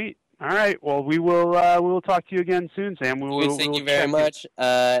 sweet. All right. Well, we will talk to you again soon, Sam. Thank you very much,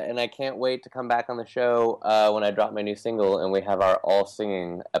 and I can't wait to come back on the show when I drop my new single and we have our all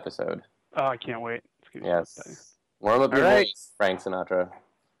singing episode. Oh, I can't wait. Yes. Warm up your voice, Frank Sinatra.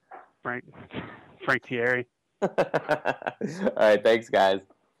 Frank Thierry. All right, thanks, guys.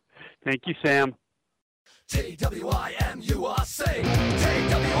 Thank you, Sam. TWIMURC. TWIMURC. TWIMURC.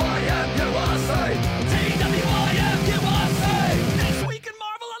 This week in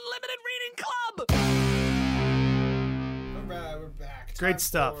Marvel Unlimited Reading Club. All right, we're back. Great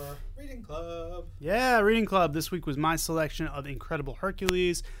stuff. Reading Club. Yeah, Reading Club. This week was my selection of Incredible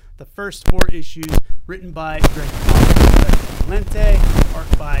Hercules, the first 4 issues, written by Greg Valente,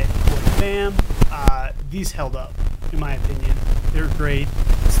 art by Boy Bam. These held up, in my opinion. They're great.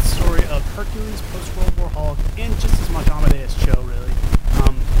 It's the story of Hercules, post-World War Hulk, and just as much Amadeus Cho, really.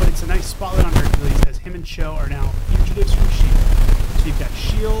 But it's a nice spotlight on Hercules, as him and Cho are now fugitives from S.H.I.E.L.D. So you've got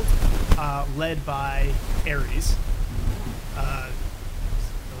S.H.I.E.L.D. Led by Ares.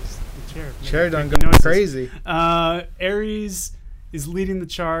 Chair done going crazy. Ares is leading the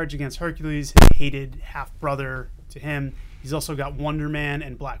charge against Hercules, his hated half-brother to him. He's also got Wonder Man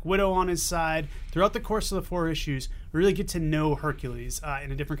and Black Widow on his side. Throughout the course of the 4 issues, we really get to know Hercules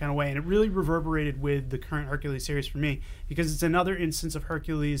in a different kind of way. And it really reverberated with the current Hercules series for me, because it's another instance of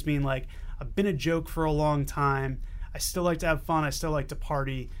Hercules being like, I've been a joke for a long time. I still like to have fun. I still like to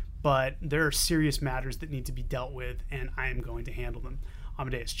party. but there are serious matters that need to be dealt with, and I am going to handle them.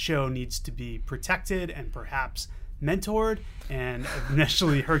 Amadeus Cho needs to be protected and perhaps mentored, and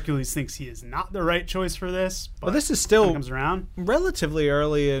initially Hercules thinks he is not the right choice for this. But this is when still it comes around. relatively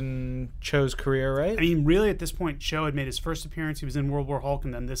early in Cho's career, right? I mean, really, at this point, Cho had made his first appearance. He was in World War Hulk,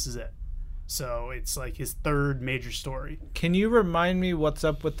 and then this is it. So it's like his third major story. Can you remind me what's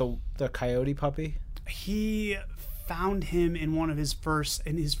up with the coyote puppy? He found him in his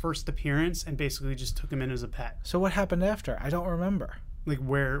first appearance and basically just took him in as a pet. So what happened after? I don't remember. Like,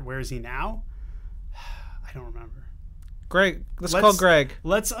 where is he now? I don't remember. Greg, let's call Greg.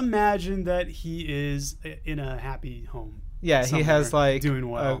 Let's imagine that he is in a happy home. Yeah, he has like doing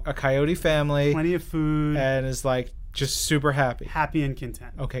well, a coyote family, plenty of food, and is like just super happy and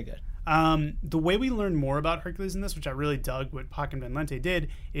content. Okay, good. The way we learn more about Hercules in this, which I really dug what Pak and Van Lente did,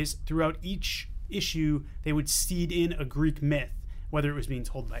 is throughout each issue they would seed in a Greek myth, whether it was being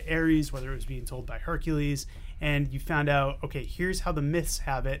told by Ares, whether it was being told by Hercules, and you found out, okay, here's how the myths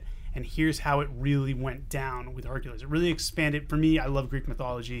have it, and here's how it really went down with Hercules. It really expanded. For me, I love Greek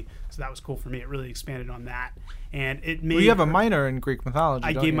mythology, so that was cool for me. It really expanded on that. And it made... Well, you have a minor in Greek mythology,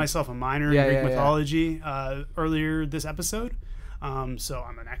 I don't gave you? myself a minor in Greek mythology earlier this episode, so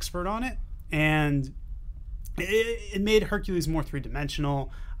I'm an expert on it. And it made Hercules more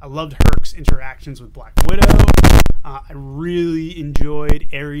three-dimensional. I loved Herc's interactions with Black Widow. I really enjoyed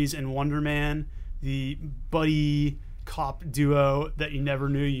Ares and Wonder Man, the buddy cop duo that you never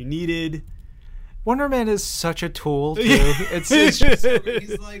knew you needed. Wonder Man is such a tool too. It's just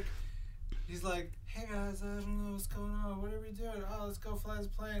he's like, hey guys, I don't know what's going on. What are we doing? Oh, let's go fly this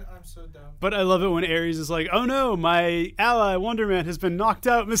plane. I'm so dumb. But I love it when Ares is like, oh no, my ally Wonder Man has been knocked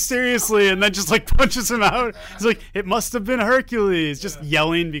out mysteriously, and then just like punches him out. He's like, it must have been Hercules, just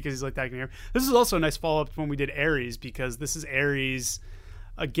yelling because he's like that. This is also a nice follow up to when we did Ares, because this is Ares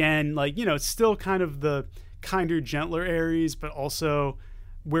again, like, you know, it's still kind of the kinder, gentler Ares, but also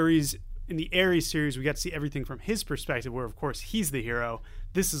where he's in the Ares series, we got to see everything from his perspective, where of course he's the hero.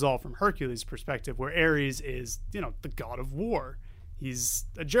 This is all from Hercules' perspective, where Ares is, you know, the god of war. He's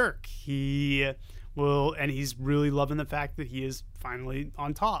a jerk. And he's really loving the fact that he is finally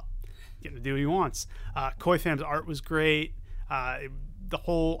on top, getting to do what he wants. Koi Fam's art was great. The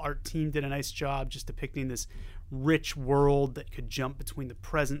whole art team did a nice job just depicting this rich world that could jump between the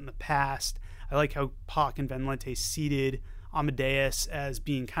present and the past. I like how Pak and Van Lente seated Amadeus as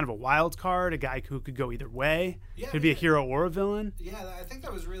being kind of a wild card, a guy who could go either way. Could be a hero or a villain. Yeah, I think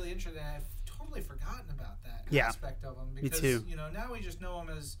that was really interesting. I've totally forgotten about that aspect of him. Because, me too. You know, now we just know him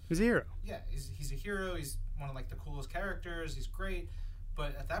as... He's a hero. Yeah, he's a hero. He's one of, like, the coolest characters. He's great.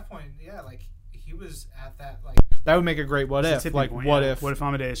 But at that point, yeah, like, he was at that, like... That would make a great what if. Like, what if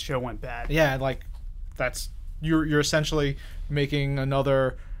Amadeus Cho went bad? Yeah, like, that's... You're essentially making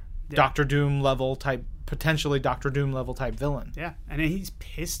another Doctor Doom level type, potentially Doctor Doom level type villain. Yeah, and he's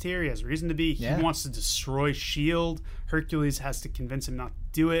pissed here. He has reason to be. He wants to destroy S.H.I.E.L.D. Hercules has to convince him not to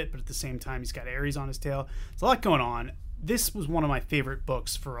do it, but at the same time, he's got Ares on his tail. There's a lot going on. This was one of my favorite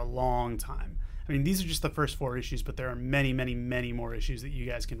books for a long time. I mean, these are just the first 4 issues, but there are many, many, many more issues that you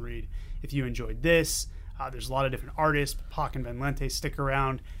guys can read if you enjoyed this. There's a lot of different artists. Pak and Van Lente stick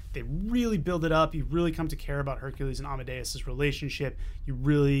around. They really build it up. You really come to care about Hercules and Amadeus' relationship. You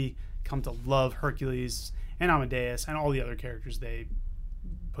really come to love Hercules and Amadeus and all the other characters they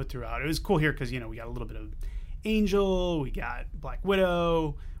put throughout. It was cool here because, you know, we got a little bit of Angel, we got Black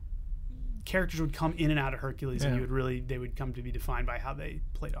Widow. Characters would come in and out of Hercules, and they would come to be defined by how they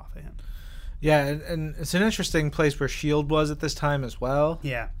played off of him. Yeah, and it's an interesting place where S.H.I.E.L.D. was at this time as well.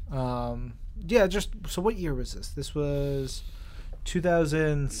 Yeah. So what year was this? This was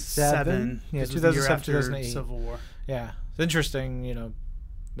 2007. Yeah, 2007, 2008. Civil War. Yeah, it's interesting. You know,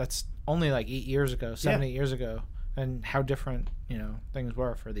 that's only like 8 years ago, 8 years ago, and how different, you know, things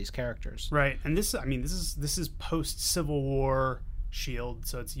were for these characters. Right, and this is post Civil War S.H.I.E.L.D.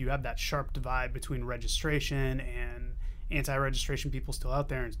 So you have that sharp divide between registration and anti-registration people still out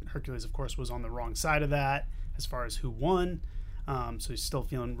there, and Hercules, of course, was on the wrong side of that as far as who won. So he's still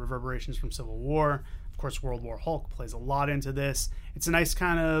feeling reverberations from Civil War. Of course, World War Hulk plays a lot into this. It's a nice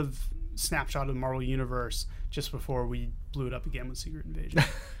kind of snapshot of the Marvel Universe just before we blew it up again with Secret Invasion.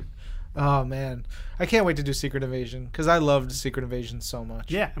 Oh, man. I can't wait to do Secret Invasion because I loved Secret Invasion so much.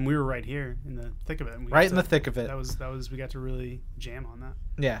 Yeah, and we were right here in the thick of it. Right in the thick of it. That was we got to really jam on that.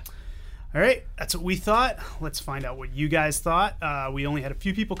 Yeah. All right, that's what we thought. Let's find out what you guys thought. We only had a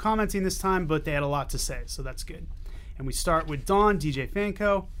few people commenting this time, but they had a lot to say, so that's good. And we start with Dawn, DJ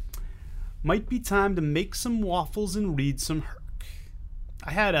Fanco. Might be time to make some waffles and read some Herc.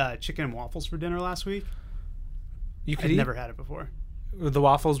 I had chicken and waffles for dinner last week. I'd never had it before. The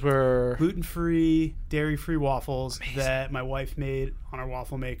waffles were gluten-free, dairy-free waffles that my wife made on our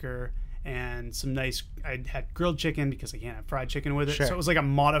waffle maker, and some nice. I had grilled chicken because I can't have fried chicken with it, Sure. so it was like a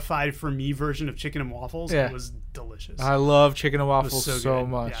modified for me version of chicken and waffles. Yeah. It was delicious. I love chicken and It was waffles so good.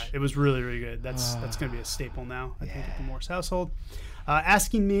 much. Yeah, it was really, really good. That's going to be a staple now, I think, at the Morse household.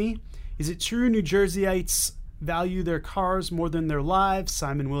 Asking me, is it true New Jerseyites value their cars more than their lives?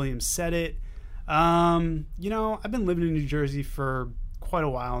 Simon Williams said it. I've been living in New Jersey for quite a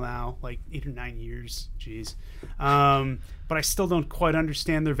while now, like 8 or 9 years. Jeez. But I still don't quite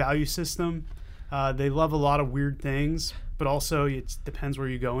understand their value system. They love a lot of weird things, but also it depends where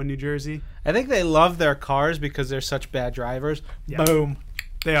you go in New Jersey. I think they love their cars because they're such bad drivers. Yeah. Boom.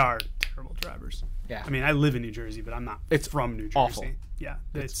 They are terrible drivers. Yeah. I mean, I live in New Jersey, but I'm not from New Jersey. Awful. Yeah,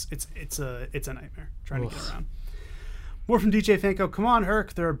 it's a nightmare trying to get around. More from DJ Fanko. Come on,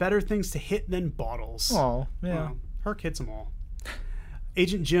 Herc. There are better things to hit than bottles. Oh, yeah. Well, Herc hits them all.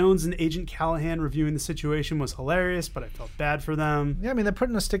 Agent Jones and Agent Callahan reviewing the situation was hilarious, but I felt bad for them. Yeah, I mean, they're put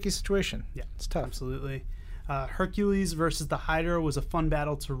in a sticky situation. Yeah, it's tough. Absolutely. Hercules versus the Hydra was a fun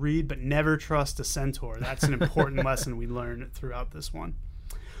battle to read, but never trust a centaur. That's an important lesson we learned throughout this one.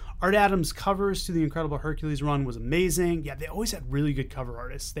 Art Adams' covers to the Incredible Hercules run was amazing. Yeah, they always had really good cover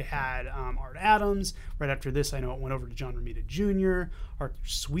artists. They had Art Adams. Right after this, I know it went over to John Romita Jr. Arthur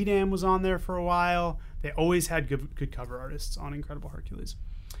Sweetam was on there for a while. They always had good cover artists on Incredible Hercules.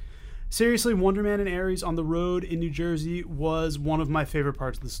 Seriously, Wonder Man and Ares on the road in New Jersey was one of my favorite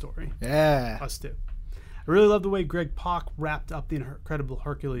parts of the story. Yeah. Us too. I really love the way Greg Pak wrapped up the Incredible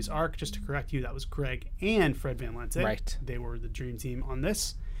Hercules arc. Just to correct you, that was Greg and Fred Van Lente. Right. They were the dream team on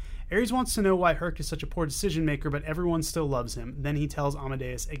this. Ares wants to know why Herc is such a poor decision maker, but everyone still loves him. Then he tells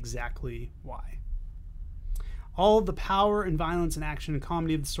Amadeus exactly why. All the power and violence and action and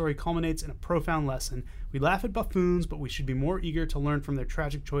comedy of the story culminates in a profound lesson. We laugh at buffoons, but we should be more eager to learn from their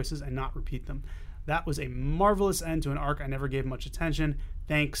tragic choices and not repeat them. That was a marvelous end to an arc I never gave much attention.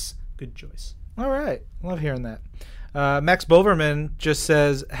 Thanks. Good choice. All right. Love hearing that. Max Boverman just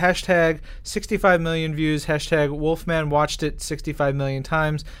says, hashtag 65 million views, hashtag Wolfman watched it 65 million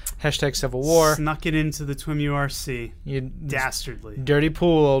times, hashtag Civil War. Snuck it into the Twim URC. You Dastardly. Dirty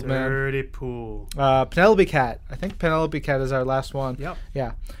pool, old man. Dirty pool. Penelope Cat. I think Penelope Cat is our last one. Yep.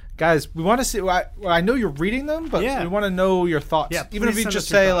 Yeah. Guys, we want to see. I know you're reading them, but Yeah. we want to know your thoughts. Yeah, even if please you send just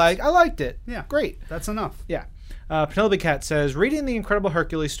us your say, thoughts. like, I liked it. Yeah. Great. That's enough. Yeah. Penelope Cat says, reading the Incredible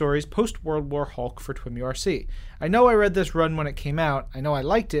Hercules stories post-World War Hulk for Twim URC. I know I read this run when it came out. I know I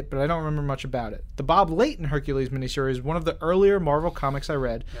liked it, but I don't remember much about it. The Bob Layton Hercules miniseries is one of the earlier Marvel comics I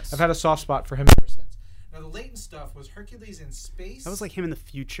read. Yes. I've had a soft spot for him ever since. Now, the Layton stuff was Hercules in space. That was like him in the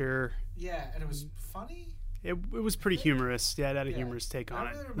future. Yeah, and it was funny. It was pretty humorous. Yeah, it had a Yeah. humorous take on I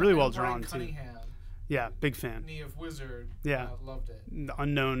it. remember Really well Brian drawn, too. Cunningham, Yeah, big fan. knee of Wizard. Yeah. Loved it. The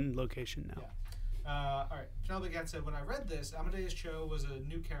unknown location now. Yeah. All right. Penelope Cat said, when I read this, Amadeus Cho was a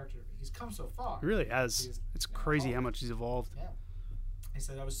new character. He's come so far. It really has. He's It's now crazy evolved. how much he's evolved. Yeah. He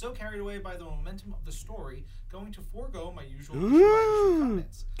said, I was so carried away by the momentum of the story, going to forego my usual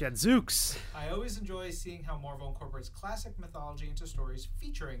comments. Gadzooks. I always enjoy seeing how Marvel incorporates classic mythology into stories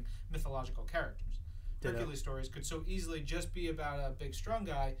featuring mythological characters. Ditto. Hercules stories could so easily just be about a big, strong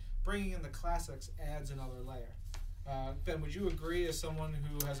guy. Bringing in the classics adds another layer. Ben, would you agree as someone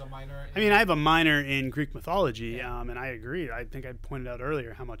who has a minor in... I mean, I have a minor in Greek mythology, and I agree. I think I pointed out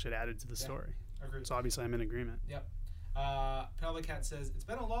earlier how much it added to the story. Agreed. So obviously I'm in agreement. Yep. Penelope Cat says, it's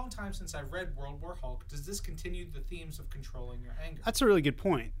been a long time since I've read World War Hulk. Does this continue the themes of controlling your anger? That's a really good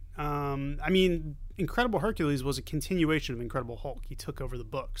point. I mean, Incredible Hercules was a continuation of Incredible Hulk. He took over the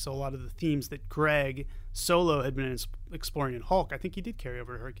book. So a lot of the themes that Greg Solo had been exploring in Hulk, I think he did carry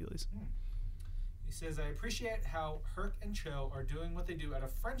over to Hercules. He says, I appreciate how Herc and Cho are doing what they do out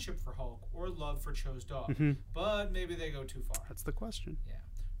of friendship for Hulk or love for Cho's dog. But maybe they go too far. That's the question. Yeah.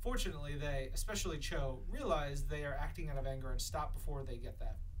 Fortunately, they, especially Cho, realize they are acting out of anger and stop before they get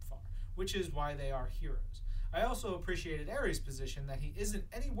that far, which is why they are heroes. I also appreciated Ares' position that he isn't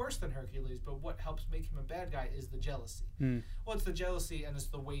any worse than Hercules, but what helps make him a bad guy is the jealousy. Well, it's the jealousy and it's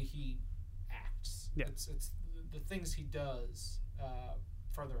the way he acts. Yeah. It's the things he does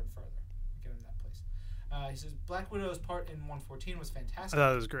further and further. Get in that place. He says, Black Widow's part in 114 was I fantastic,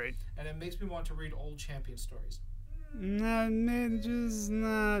 thought it was great. and it makes me want to read old champion stories.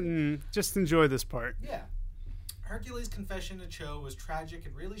 Just enjoy this part. Yeah. Hercules' confession to Cho was tragic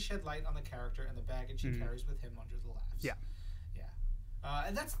and really shed light on the character and the baggage he carries with him under the laughs. Yeah. Yeah.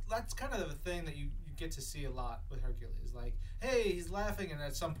 And that's kind of the thing that you get to see a lot with Hercules. Like, hey, he's laughing, and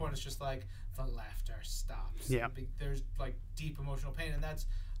at some point it's just like, the laughter stops. Yeah. There's, like, deep emotional pain, and that's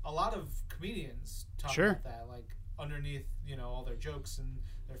a lot of comedians talk Sure. about that. Like, underneath, all their jokes and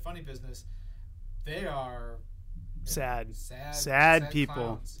their funny business, they are Sad people.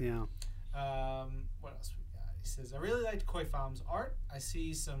 clowns. Yeah. What else we got? He says, I really liked Koi Fam's art. I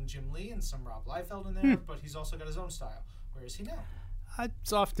see some Jim Lee and some Rob Liefeld in there, but he's also got his own style. Where is he now?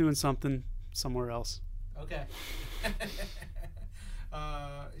 It's off doing something somewhere else. Okay.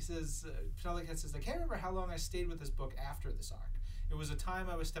 He says, Penelican says, I can't remember how long I stayed with this book after this arc. It was a time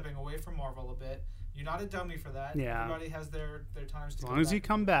I was stepping away from Marvel a bit. You're not a dummy for that. Yeah. Everybody has their times to As come long as back. you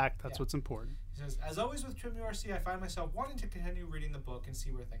come back, that's Yeah. what's important. He says, as always with Trim URC, I find myself wanting to continue reading the book and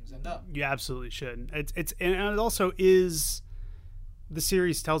see where things end up. You absolutely should. And it also is, the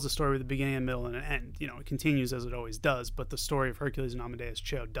series tells a story with a beginning, a middle, and an end. It continues as it always does, but the story of Hercules and Amadeus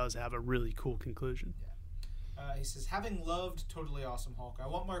Cho does have a really cool conclusion. Yeah. He says, having loved Totally Awesome Hulk, I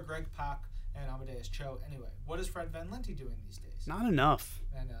want more Greg Pak and Amadeus Cho. Anyway, what is Fred Van Lente doing these days? Not enough.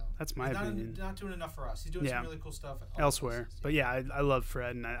 I know. That's my He's opinion. Not doing enough for us. He's doing some really cool stuff Elsewhere. places. But yeah, I love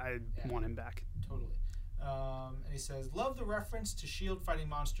Fred, and I want him back. Totally. And he says, love the reference to S.H.I.E.L.D. fighting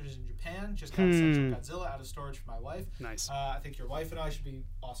monsters in Japan. Just got Essential Godzilla out of storage for my wife. Nice. I think your wife and I should be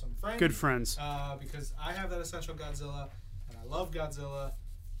awesome friends. Good friends. Because I have that Essential Godzilla, and I love Godzilla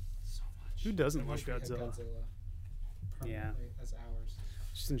so much. Who doesn't I love wish we had Godzilla? permanently as ours.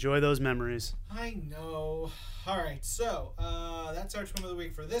 Just enjoy those memories. I know. All right, so that's our Twim of the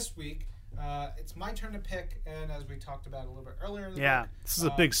Week for this week. It's my turn to pick, and as we talked about a little bit earlier in the book, This is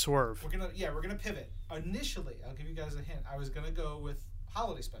a big swerve. we're gonna pivot. Initially, I'll give you guys a hint. I was gonna go with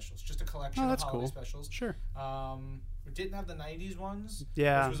holiday specials, just a collection of holiday specials. Sure. We didn't have the '90s ones,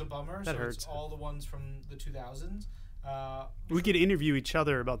 Yeah, which was a bummer. that so hurts. It's all the ones from the 2000s. We could interview each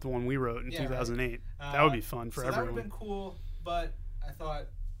other about the one we wrote in Yeah, right. 2008. That would be fun for so that would everyone. have been cool, but I thought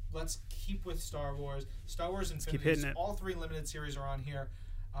let's keep with Star Wars. Star Wars keep Infinity. hitting it. All 3 limited series are on here.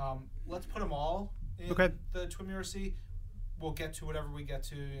 Let's put them all in Okay. the Twim URC. We'll get to whatever we get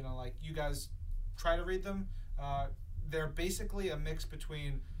to. You guys try to read them. They're basically a mix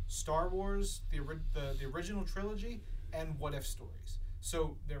between Star Wars, the original trilogy, and what if stories.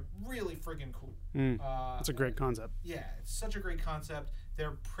 So they're really friggin' cool. That's a great concept. Yeah, it's such a great concept.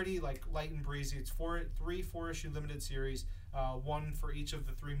 They're pretty light and breezy. It's 3 4-issue limited series, one for each of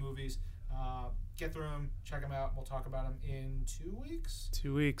the 3 movies. Get through them, check them out. And we'll talk about them in 2 weeks.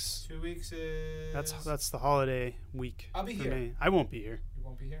 2 weeks. 2 weeks is That's the holiday week. I'll be for here. Me. I won't be here. You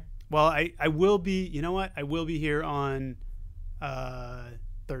won't be here. Well, I will be. You know what? I will be here on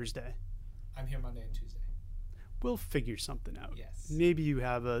Thursday. I'm here Monday and Tuesday. We'll figure something out. Yes. Maybe you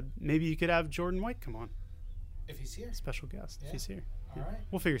could have Jordan White come on, If he's here. special guest if Yeah. he's here. All right.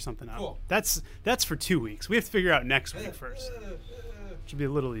 We'll figure something out. Cool. That's for 2 weeks. We have to figure out next week first. Should be a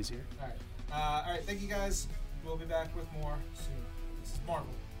little easier. All right. All right. Thank you guys. We'll be back with more soon. This is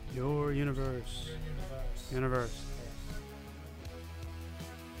Marvel. Your universe. Your universe. Universe.